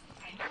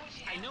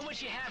 I know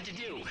what you have to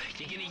do.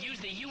 You're gonna use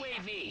the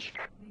UAV.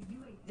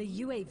 The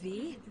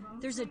UAV?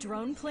 There's a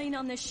drone plane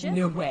on this ship?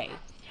 No way.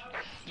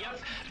 Yep,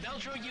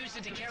 Veltro used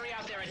it to carry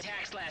out their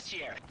attacks last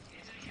year.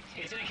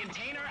 It's in a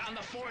container on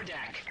the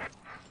foredeck.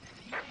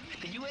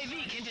 The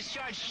UAV can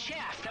discharge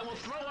chaff that will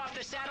throw off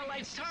the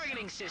satellite's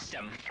targeting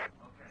system.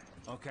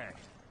 Okay.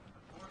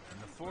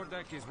 And the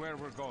foredeck is where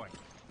we're going.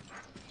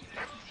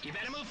 You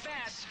better move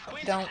fast.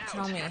 Quint Don't out.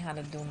 tell me how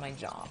to do my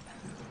job.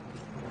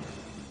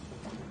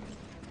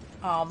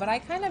 Oh, but I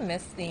kind of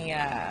miss the,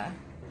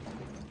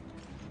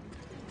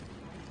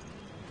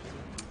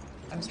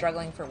 I'm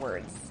struggling for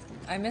words.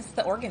 I miss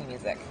the organ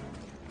music.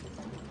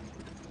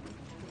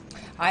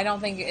 I don't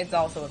think it's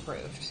also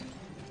approved.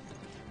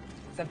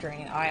 Except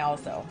during, I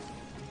also.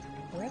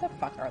 Where the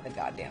fuck are the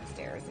goddamn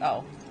stairs?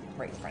 Oh,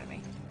 right in front of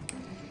me.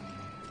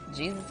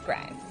 Jesus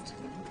Christ.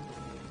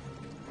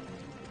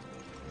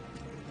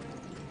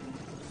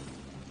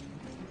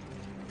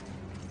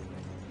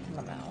 I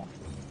don't know.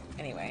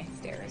 Anyway,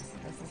 stairs.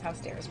 This is how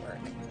stairs work.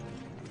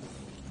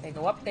 They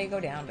go up, they go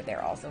down, but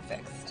they're also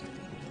fixed.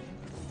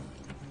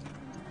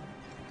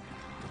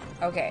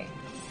 Okay,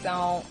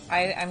 so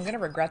I'm gonna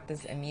regret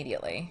this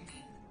immediately.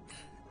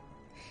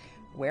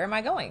 Where am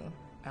I going?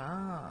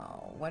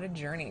 Oh, what a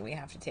journey we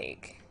have to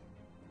take.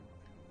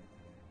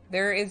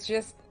 There is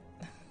just...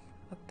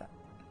 What the...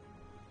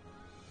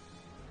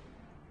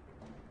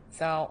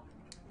 So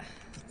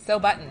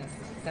buttons,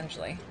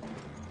 essentially.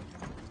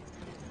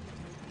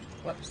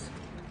 Whoops.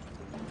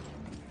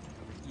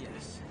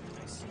 Yes,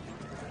 I see.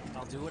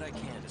 I'll do what I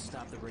can to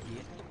stop the Regia.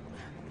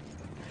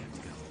 I have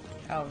to go.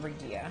 Oh,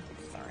 Regia.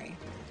 Sorry.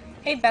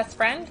 Hey, best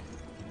friend.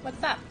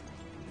 What's up?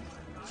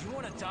 Do you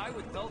want to die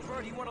with Veltro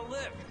or do you want to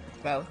live?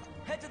 Both.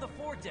 Head to the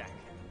foredeck.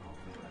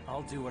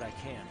 I'll do what I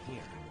can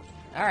here.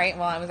 Alright,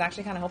 well, I was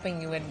actually kind of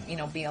hoping you would, you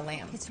know, be a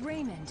lamb. It's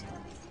Raymond.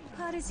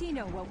 How does he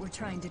know what we're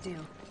trying to do?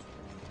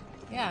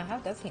 Yeah, how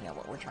does he know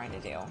what we're trying to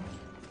do?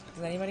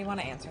 Does anybody want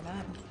to answer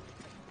that?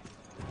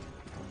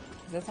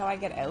 Is this how I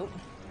get out?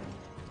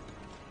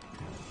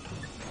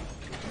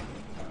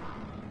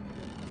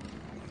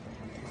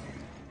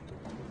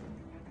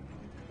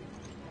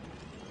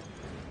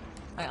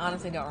 I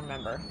honestly don't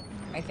remember.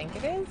 I think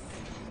it is?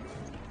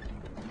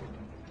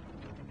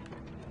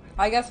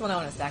 I guess we'll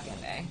know in a second,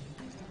 eh?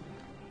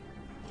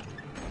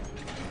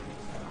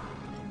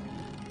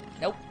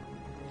 Nope.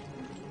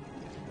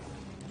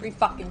 Every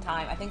fucking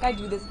time. I think I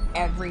do this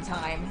every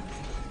time.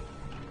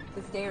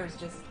 The stairs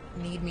just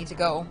need me to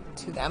go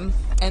to them,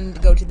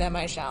 and go to them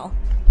I shall.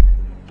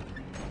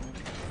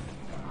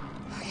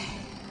 Okay.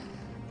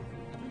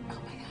 Oh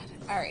my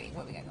god. Alright,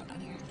 what we got going on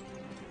here?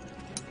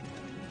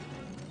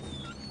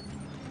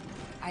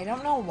 I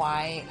don't know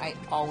why I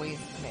always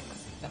mix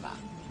them up.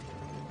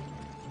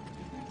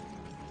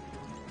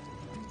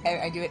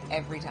 I do it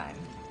every time.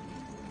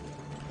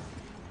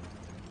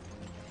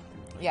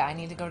 Yeah, I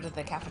need to go to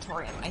the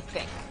cafetorium, I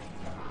think.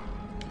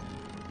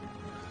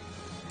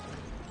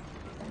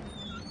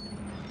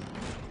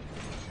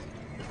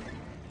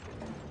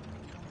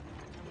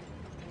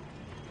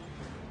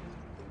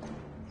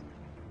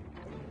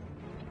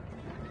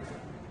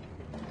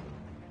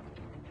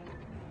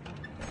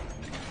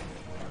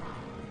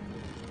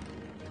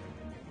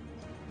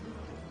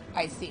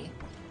 I see.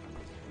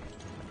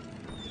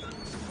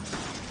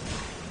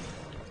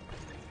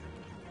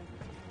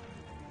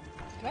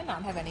 Do I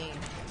not have any?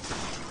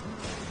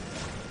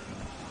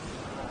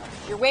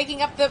 You're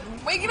waking up the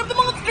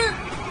monster!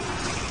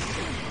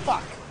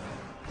 Fuck.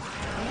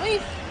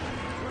 Wait.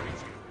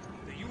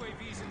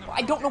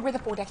 I don't know where the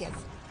foredeck is.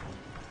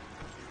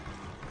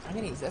 I'm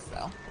gonna use this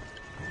though.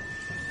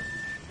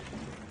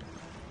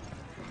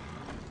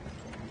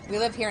 We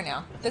live here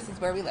now. This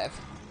is where we live.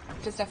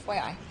 Just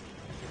FYI.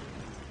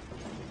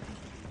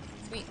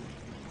 Sweet.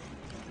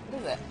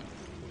 What is it?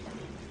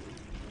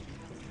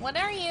 What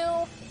are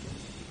you?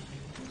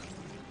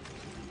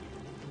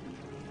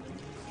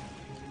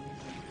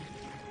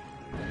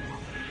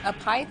 A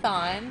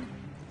python.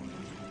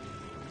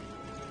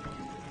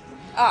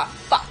 Ah,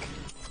 fuck.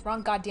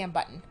 Wrong goddamn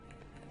button.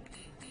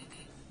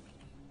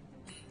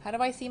 How do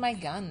I see my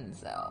guns,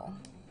 though?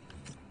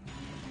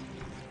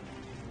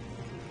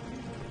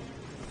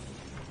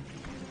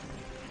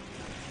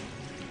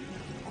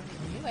 I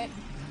knew it.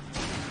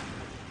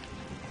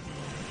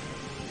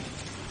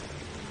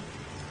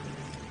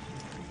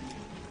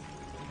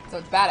 So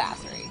it's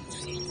badassery.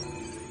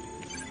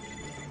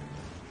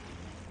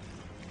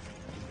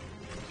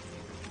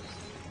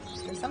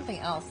 There's something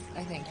else,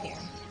 I think, here.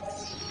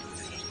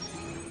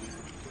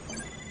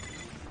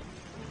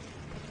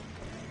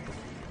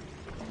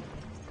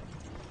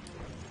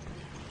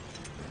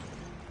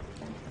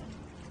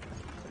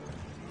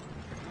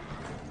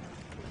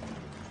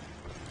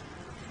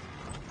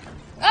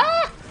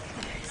 Ah!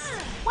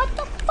 What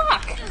the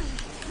fuck?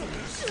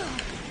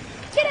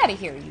 Get out of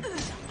here, you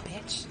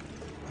bitch.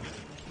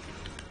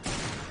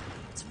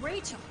 It's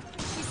Rachel.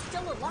 She's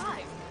still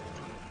alive.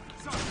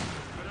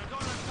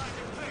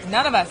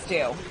 None of us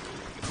do.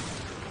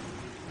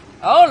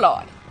 Oh,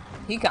 Lord.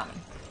 He coming.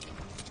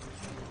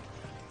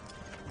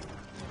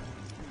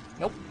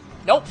 Nope.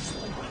 Nope.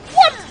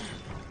 What?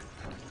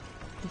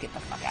 Get the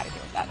fuck out of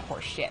here with that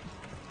horse shit.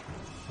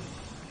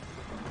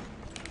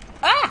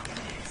 Ah!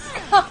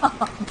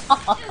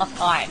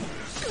 Come on.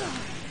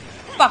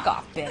 Fuck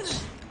off,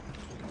 bitch.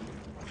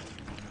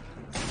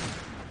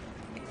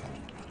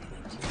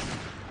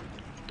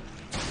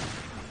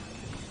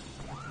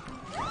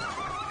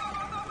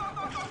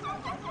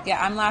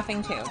 Yeah, I'm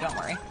laughing too, don't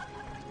worry.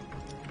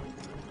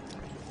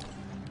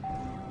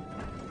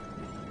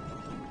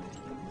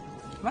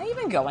 Am I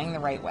even going the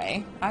right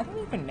way? I don't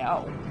even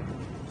know.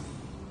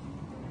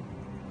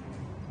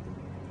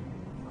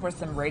 For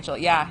some Rachel.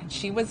 Yeah,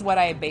 she was what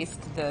I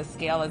based the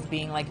scale as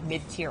being like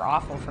mid-tier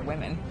awful for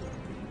women.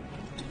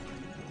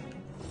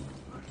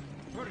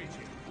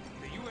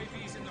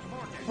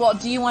 Well,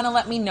 do you want to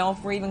let me know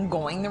if we're even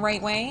going the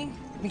right way?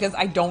 Because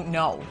I don't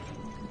know,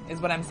 is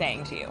what I'm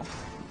saying to you.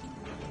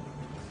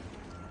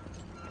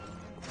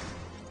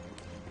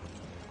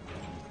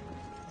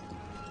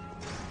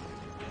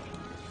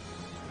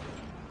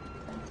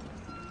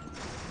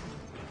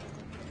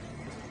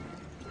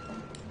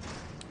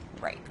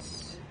 Right.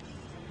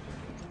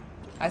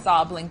 I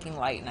saw a blinking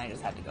light and I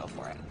just had to go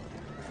for it.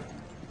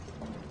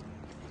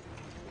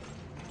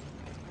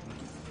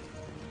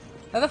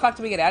 How the fuck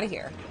do we get out of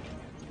here?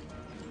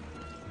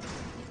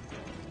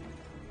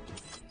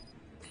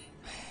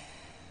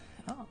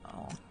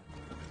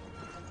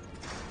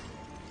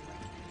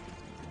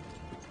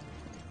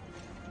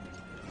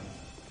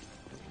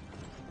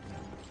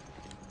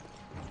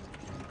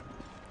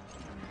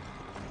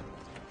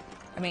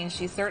 mean,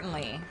 she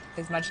certainly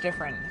is much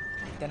different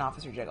than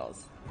Officer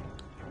Jiggles.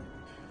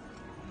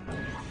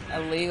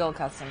 Illegal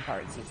custom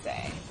parts, you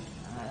say?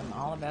 I'm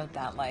all about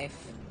that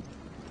life.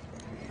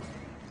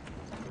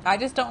 I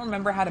just don't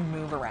remember how to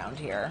move around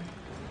here.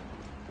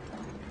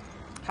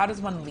 How does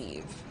one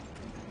leave?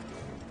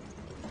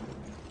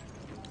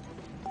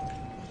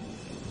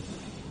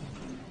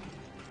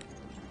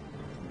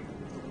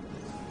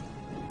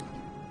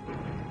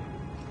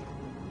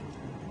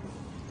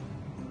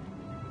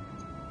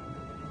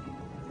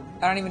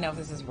 I don't even know if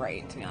this is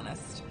right, to be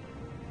honest.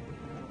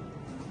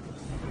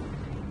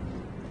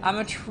 I'm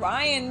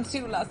a-trying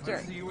to,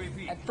 Lester.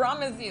 I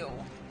promise you.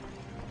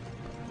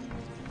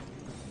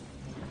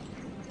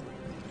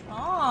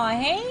 Aw,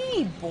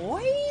 hey,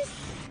 boys.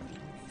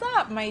 What's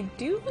up, my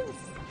dudes?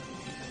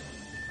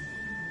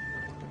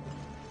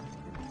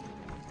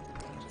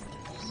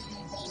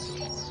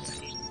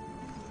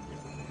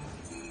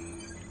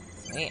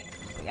 Sweet.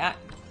 Yeah.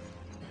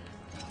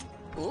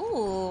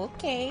 Ooh,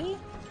 okay.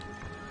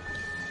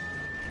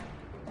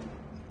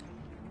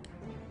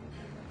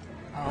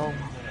 Oh,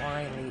 more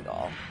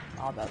illegal.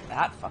 All about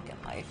that fucking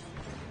life.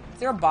 Is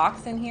there a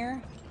box in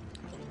here?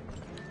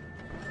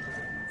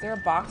 Is there a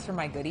box for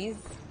my goodies?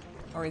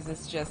 Or is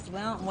this just,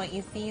 well, what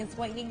you see is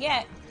what you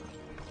get?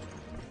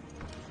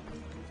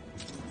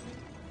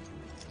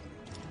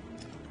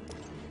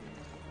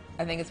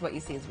 I think it's what you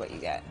see is what you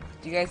get.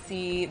 Do you guys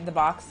see the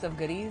box of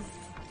goodies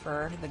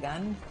for the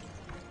gun?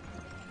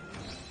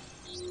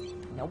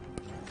 Nope.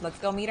 Let's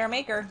go meet our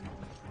maker.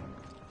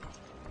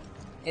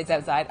 It's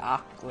outside.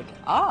 Ah, good.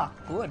 Ah,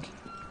 good.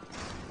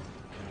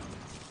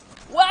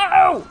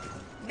 Whoa!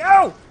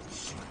 No!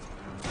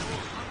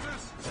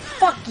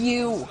 Fuck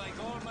you!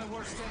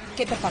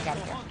 Get the fuck out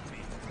of here.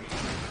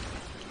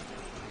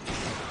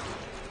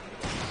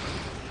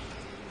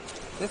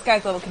 This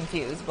guy's a little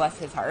confused, bless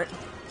his heart.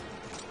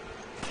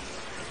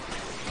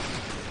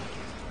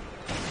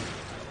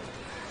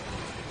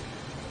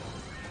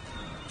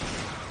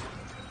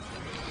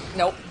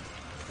 Nope.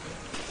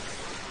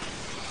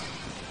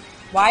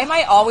 Why am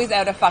I always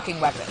out of fucking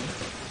weapons?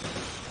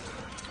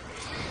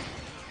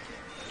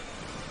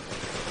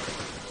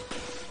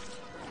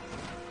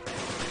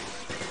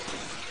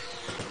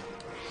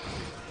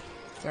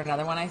 Is there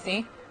another one I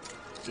see?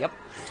 Yep.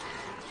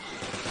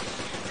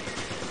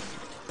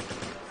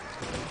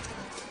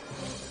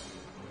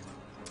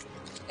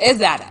 Is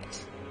that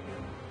it?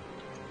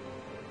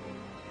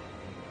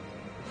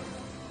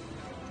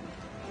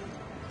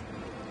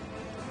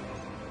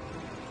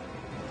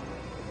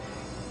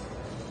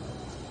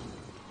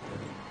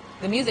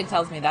 The music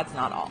tells me that's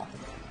not all.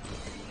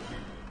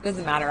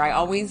 Doesn't matter. I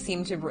always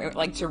seem to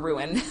like to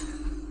ruin.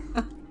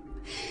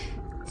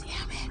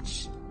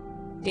 Damage.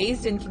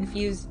 Dazed and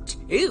Confused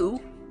 2?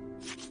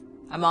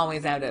 I'm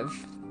always out of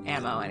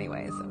ammo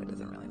anyway, so it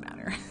doesn't really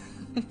matter.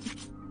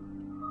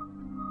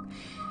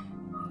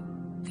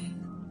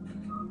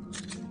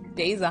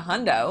 Days a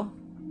hundo?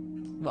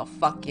 Well,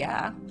 fuck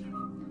yeah.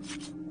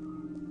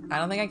 I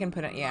don't think I can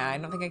put it. Yeah, I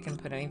don't think I can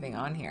put anything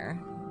on here.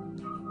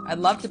 I'd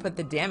love to put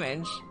the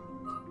damage.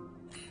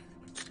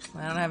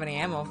 I don't have any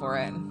ammo for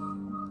it.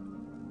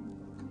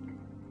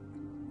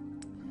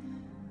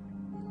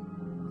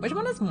 Which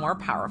one is more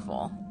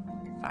powerful?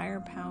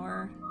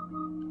 Firepower.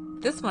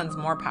 This one's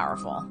more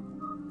powerful.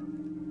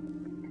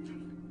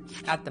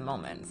 At the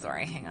moment.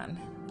 Sorry, hang on.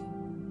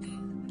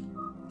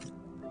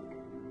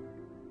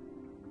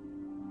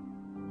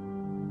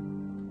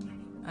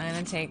 I'm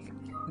gonna take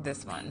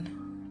this one.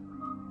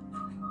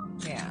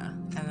 Yeah.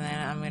 And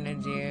then I'm gonna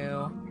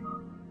do...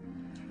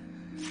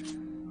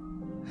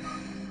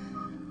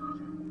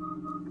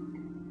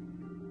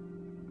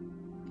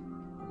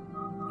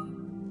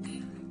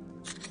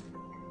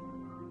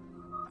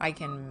 I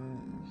can...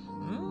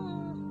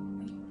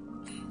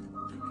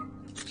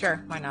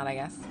 Sure, why not, I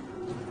guess.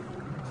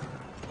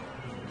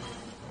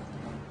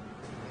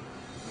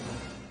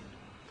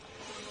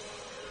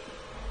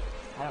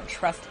 I don't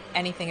trust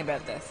anything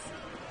about this.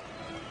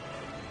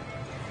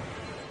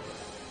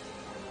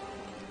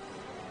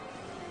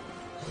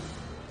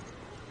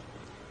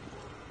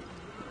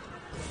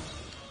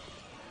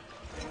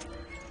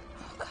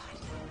 Oh, God.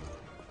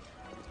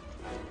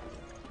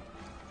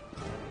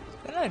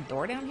 Is there another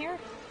door down here?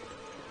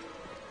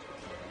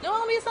 No,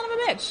 let me a son of a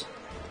bitch.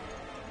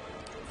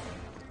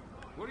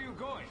 Where are you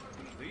going?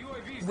 The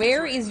UAV.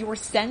 Where is your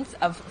sense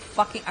of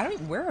fucking... I don't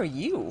even... Where are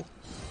you?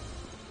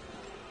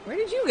 Where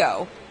did you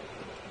go?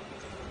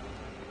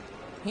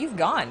 He's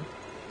gone.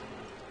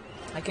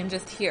 I can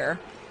just hear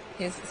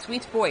his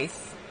sweet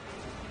voice.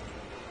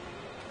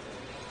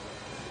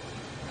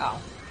 Oh,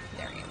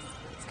 there he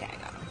is. Okay, I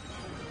got him.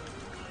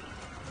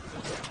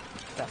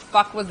 The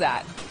fuck was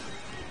that?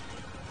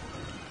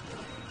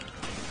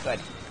 Good.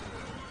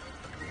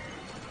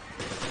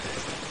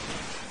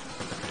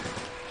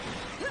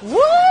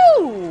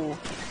 Woo!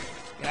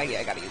 Good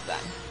idea, I gotta use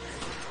that.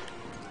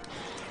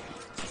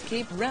 Just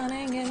keep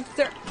running in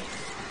circles.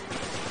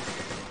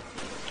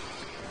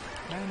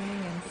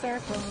 Running in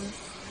circles.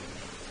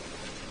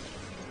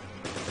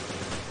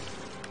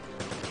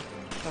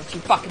 Don't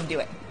you fucking do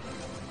it.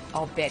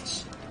 Oh,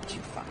 bitch. What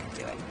you fucking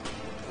doing?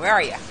 Where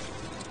are you?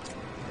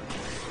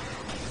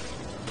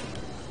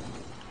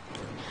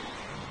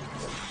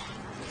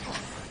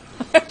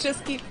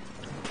 Just keep...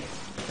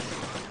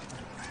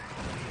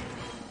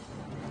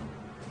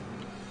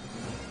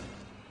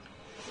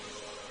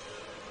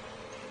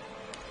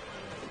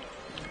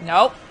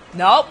 Nope.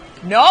 Nope.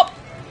 Nope.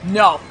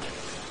 Nope.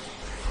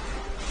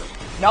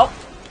 Nope.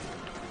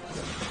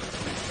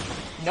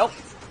 Nope.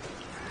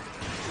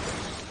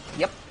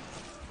 Yep.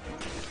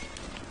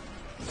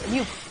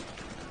 You...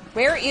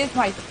 Where is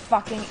my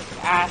fucking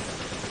ass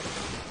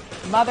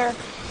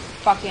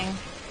motherfucking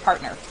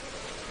partner?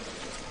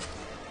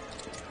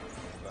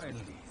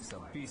 Finally,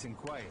 some peace and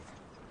quiet.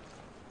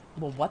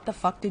 Well, what the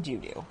fuck did you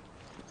do?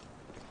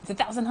 It's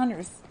 1,000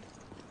 hunters.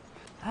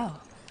 Oh.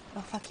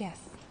 Oh, fuck yes.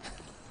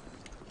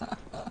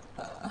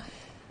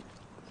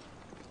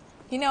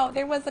 You know,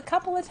 there was a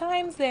couple of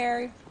times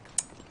there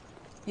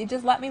you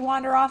just let me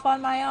wander off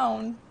on my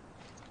own.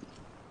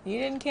 You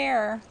didn't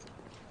care.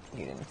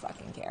 You didn't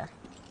fucking care.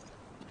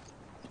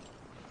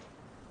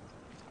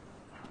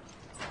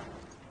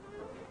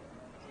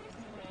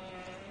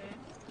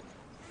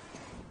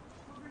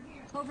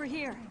 Over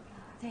here.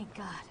 Thank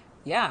God.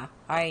 Yeah,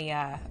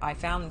 I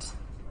found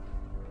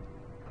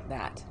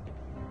that.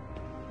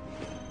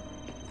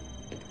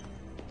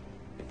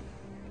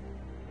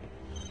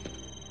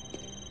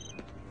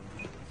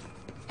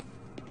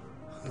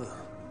 Huh.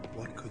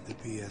 What could the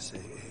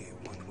BSAA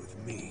want with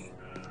me?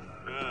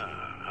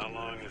 How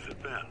long has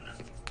it been?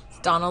 It's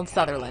Donald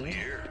Sutherland.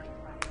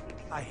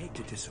 I hate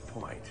to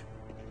disappoint,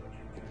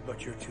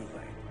 but you're too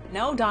late.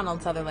 No,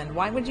 Donald Sutherland,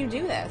 why would you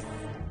do this?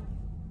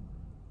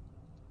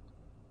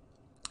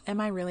 Am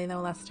I really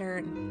though,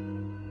 Lester?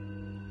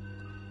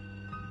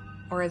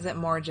 Or is it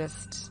more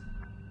just...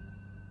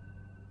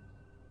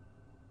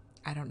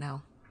 I don't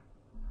know.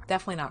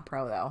 Definitely not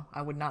pro, though.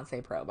 I would not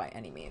say pro by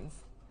any means.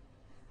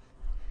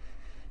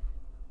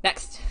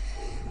 Next.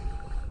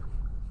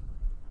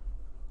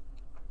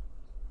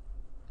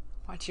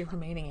 Watch your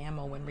remaining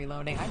ammo when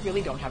reloading. I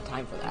really don't have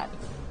time for that.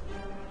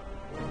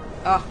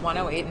 Ugh,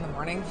 1:08 in the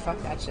morning? Fuck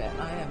that shit.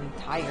 I am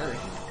tired.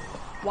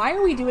 Why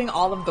are we doing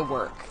all of the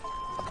work?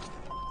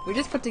 We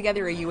just put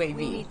together a UAV.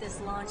 We need this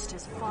launched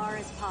as far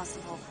as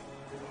possible.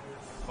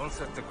 All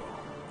set to go.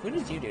 What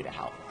did you do to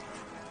help?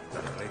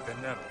 Better late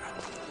than never.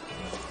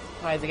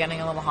 Why, is it getting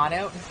a little hot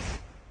out?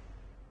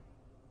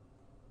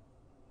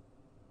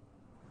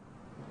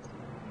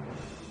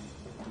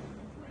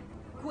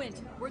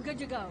 Quint, we're good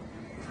to go.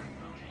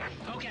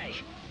 Okay,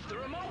 the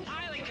remote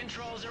pilot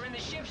controls are in the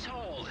ship's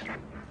hold.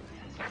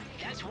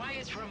 That's why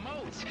it's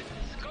remote.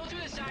 Go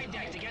through the side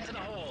deck to get to the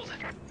hold.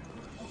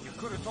 You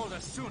could have told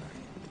us sooner.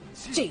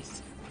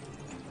 Jeez.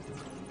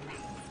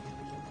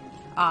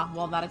 Ah,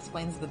 well, that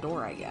explains the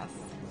door, I guess.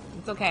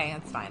 It's okay,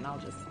 it's fine. I'll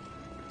just...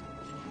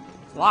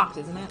 It's locked,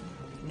 isn't it?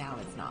 Now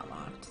it's not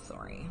locked,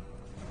 sorry.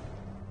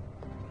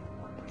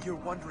 You're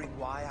wondering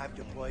why I've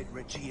deployed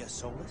Regia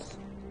Solis?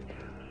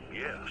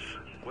 Yes.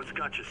 What's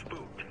got you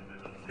spooked?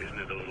 Isn't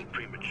it a little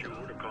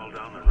premature to call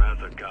down the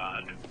wrath of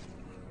God?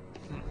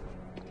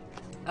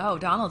 Oh,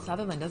 Donald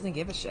Sutherland doesn't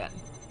give a shit.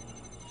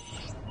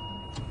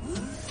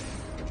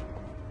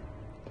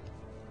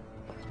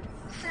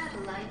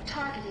 Satellite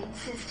targeting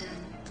system.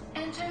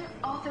 Enter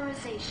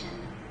authorization.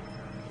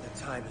 The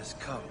time has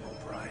come,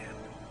 O'Brien.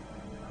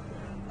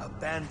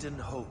 Abandon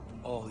hope,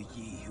 all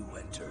ye who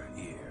enter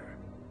here.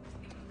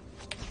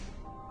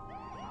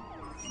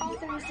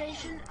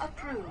 Authorization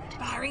approved.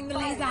 Firing the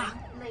laser.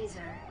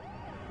 Laser.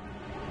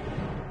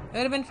 It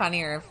would have been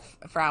funnier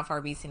if Frau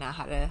Farbicina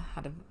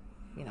had to,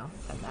 you know,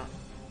 said that.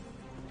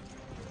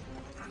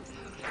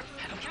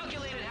 I've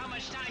calculated how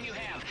much time you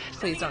have.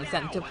 Please don't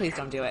please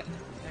don't do it.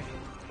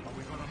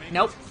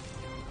 Nope.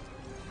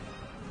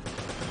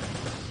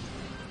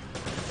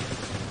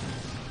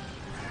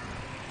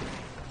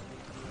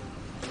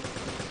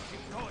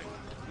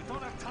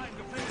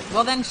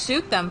 Well, then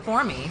shoot them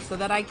for me so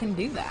that I can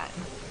do that.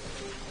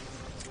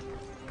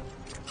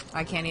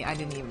 I can't. I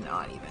didn't even.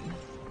 Not even.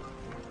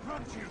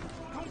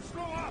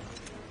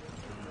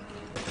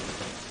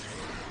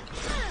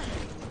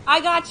 I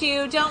got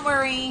you. Don't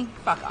worry.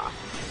 Fuck off.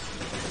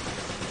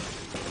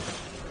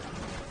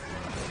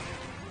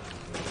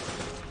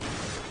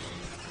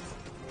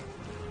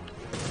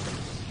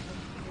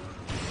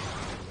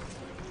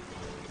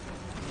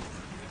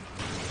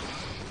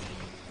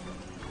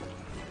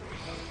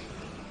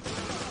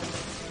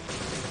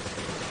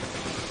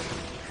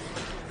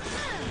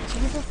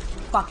 Jesus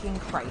fucking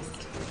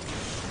Christ.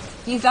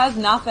 He does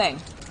nothing.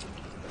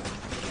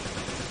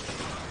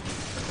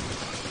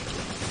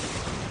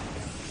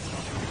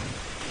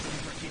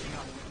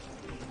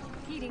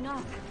 Heating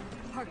up.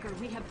 Parker,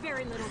 we have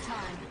very little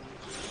time.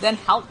 Then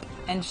help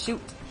and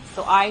shoot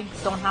so I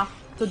don't have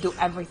to do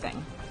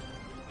everything.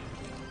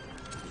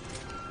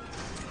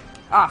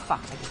 Ah,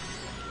 fuck.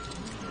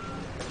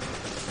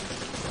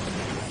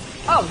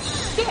 Oh,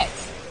 shit.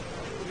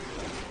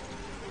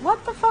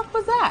 What the fuck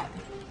was that?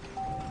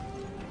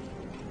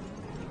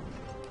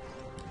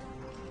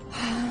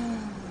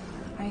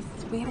 I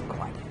swear to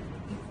God.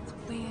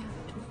 I swear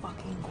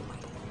fucking god.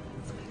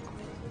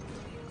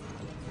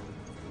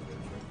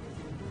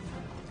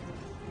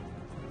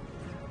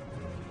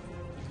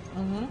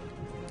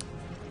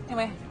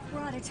 Anyway. We're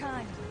out of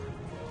time.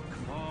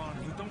 Come on,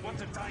 you don't want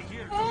to die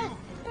here, do Eh, you?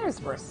 there's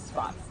worse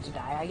spots to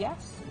die, I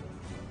guess.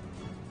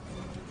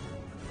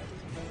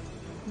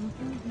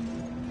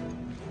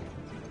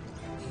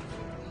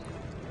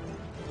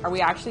 Are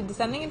we actually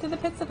descending into the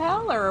pits of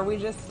hell, or are we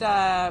just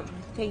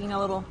taking a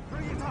little...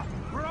 Bring it up!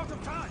 We're out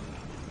of time!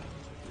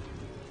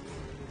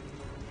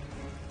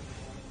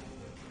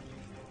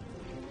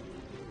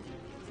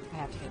 I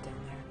have to get down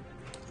there.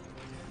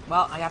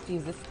 Well, I have to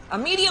use this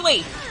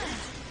immediately!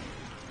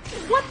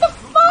 What the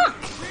fuck?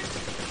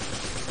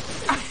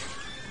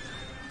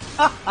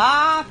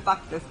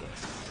 Fuck this game.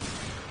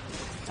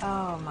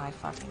 Oh my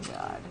fucking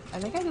god. I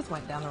think I just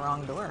went down the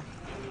wrong door.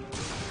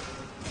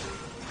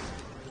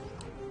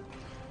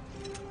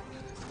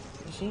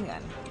 Machine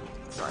gun.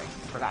 Sorry,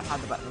 forgot how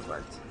the buttons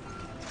worked.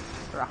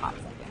 For a hot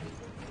second.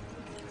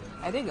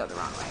 I did go the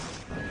wrong way.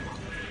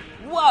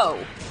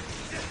 Whoa!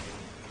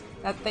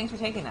 Thanks for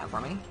taking that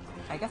for me.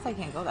 I guess I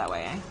can't go that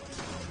way, eh?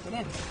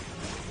 Get in.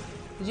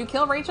 Did you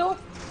kill Rachel?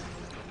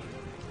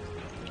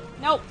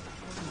 Nope.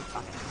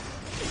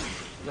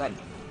 Good.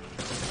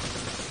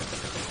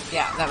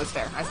 Yeah, that was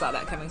fair. I saw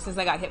that coming. Since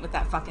I got hit with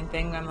that fucking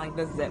thing, I'm like,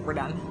 this is it. We're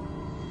done.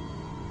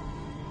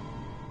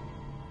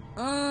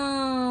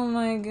 Oh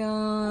my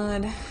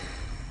god.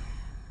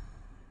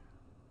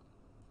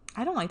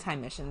 I don't like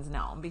time missions,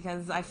 no.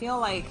 Because I feel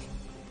like...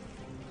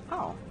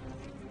 Oh.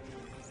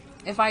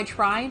 If I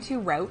try to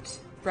route,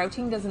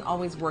 routing doesn't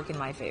always work in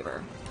my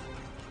favor.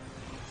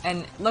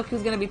 And look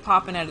who's gonna be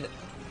popping out of the...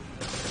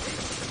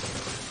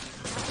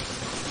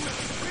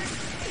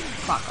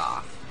 Fuck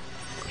off.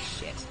 Oh,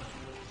 shit.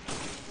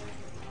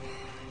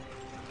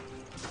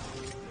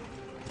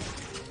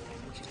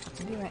 Don't you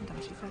fucking do it.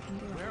 Don't you fucking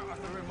do it. Where are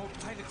the remote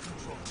pilot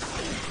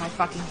controls? I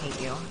fucking hate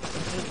you. I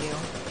hate you.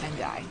 And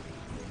die.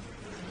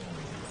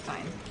 It's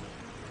fine.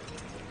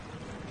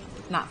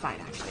 Not fine,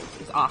 actually.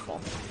 It's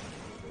awful.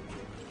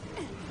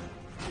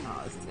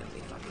 Oh, this is gonna be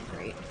fucking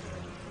great.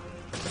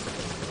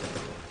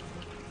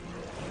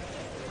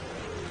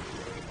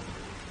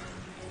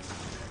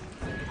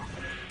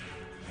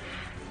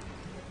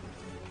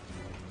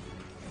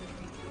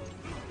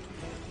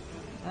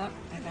 Oh,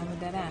 I found the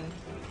dead end.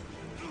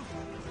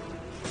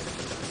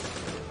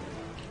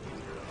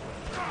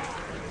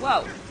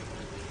 Whoa!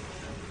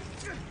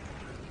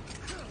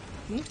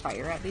 Can you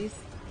fire at these?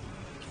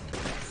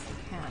 Yes,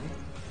 I can.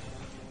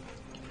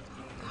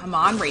 Come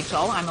on,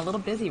 Rachel. I'm a little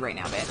busy right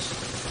now, bitch.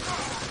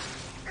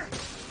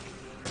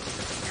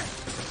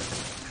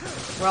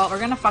 Well, we're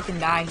gonna fucking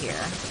die here.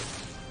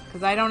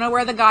 Because I don't know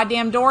where the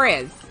goddamn door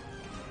is.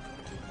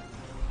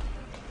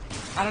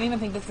 I don't even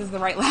think this is the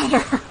right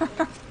ladder.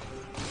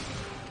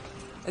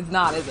 It's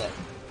not, is it?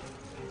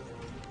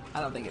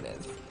 I don't think it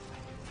is.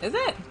 Is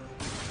it?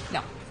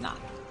 No, it's not.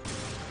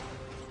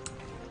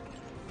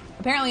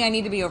 Apparently I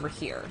need to be over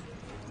here.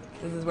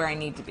 This is where I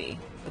need to be.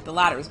 But the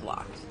ladder's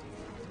blocked.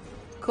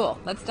 Cool.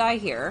 Let's die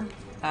here.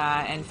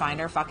 And find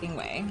our fucking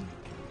way.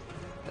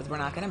 Because we're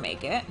not going to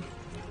make it.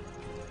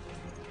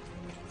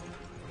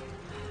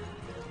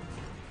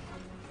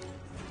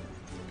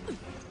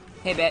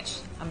 Hey,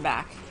 bitch. I'm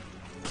back.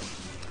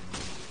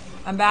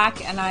 I'm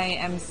back, and I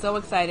am so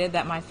excited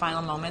that my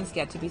final moments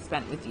get to be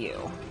spent with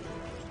you.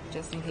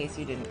 Just in case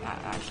you didn't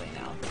actually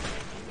know.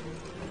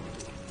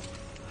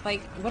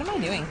 Like, what am I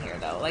doing here,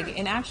 though? Like,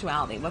 in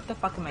actuality, what the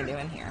fuck am I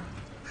doing here?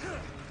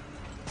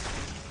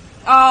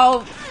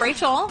 Oh,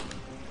 Rachel?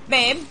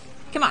 Babe?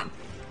 Come on.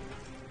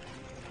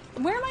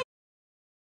 Where am I?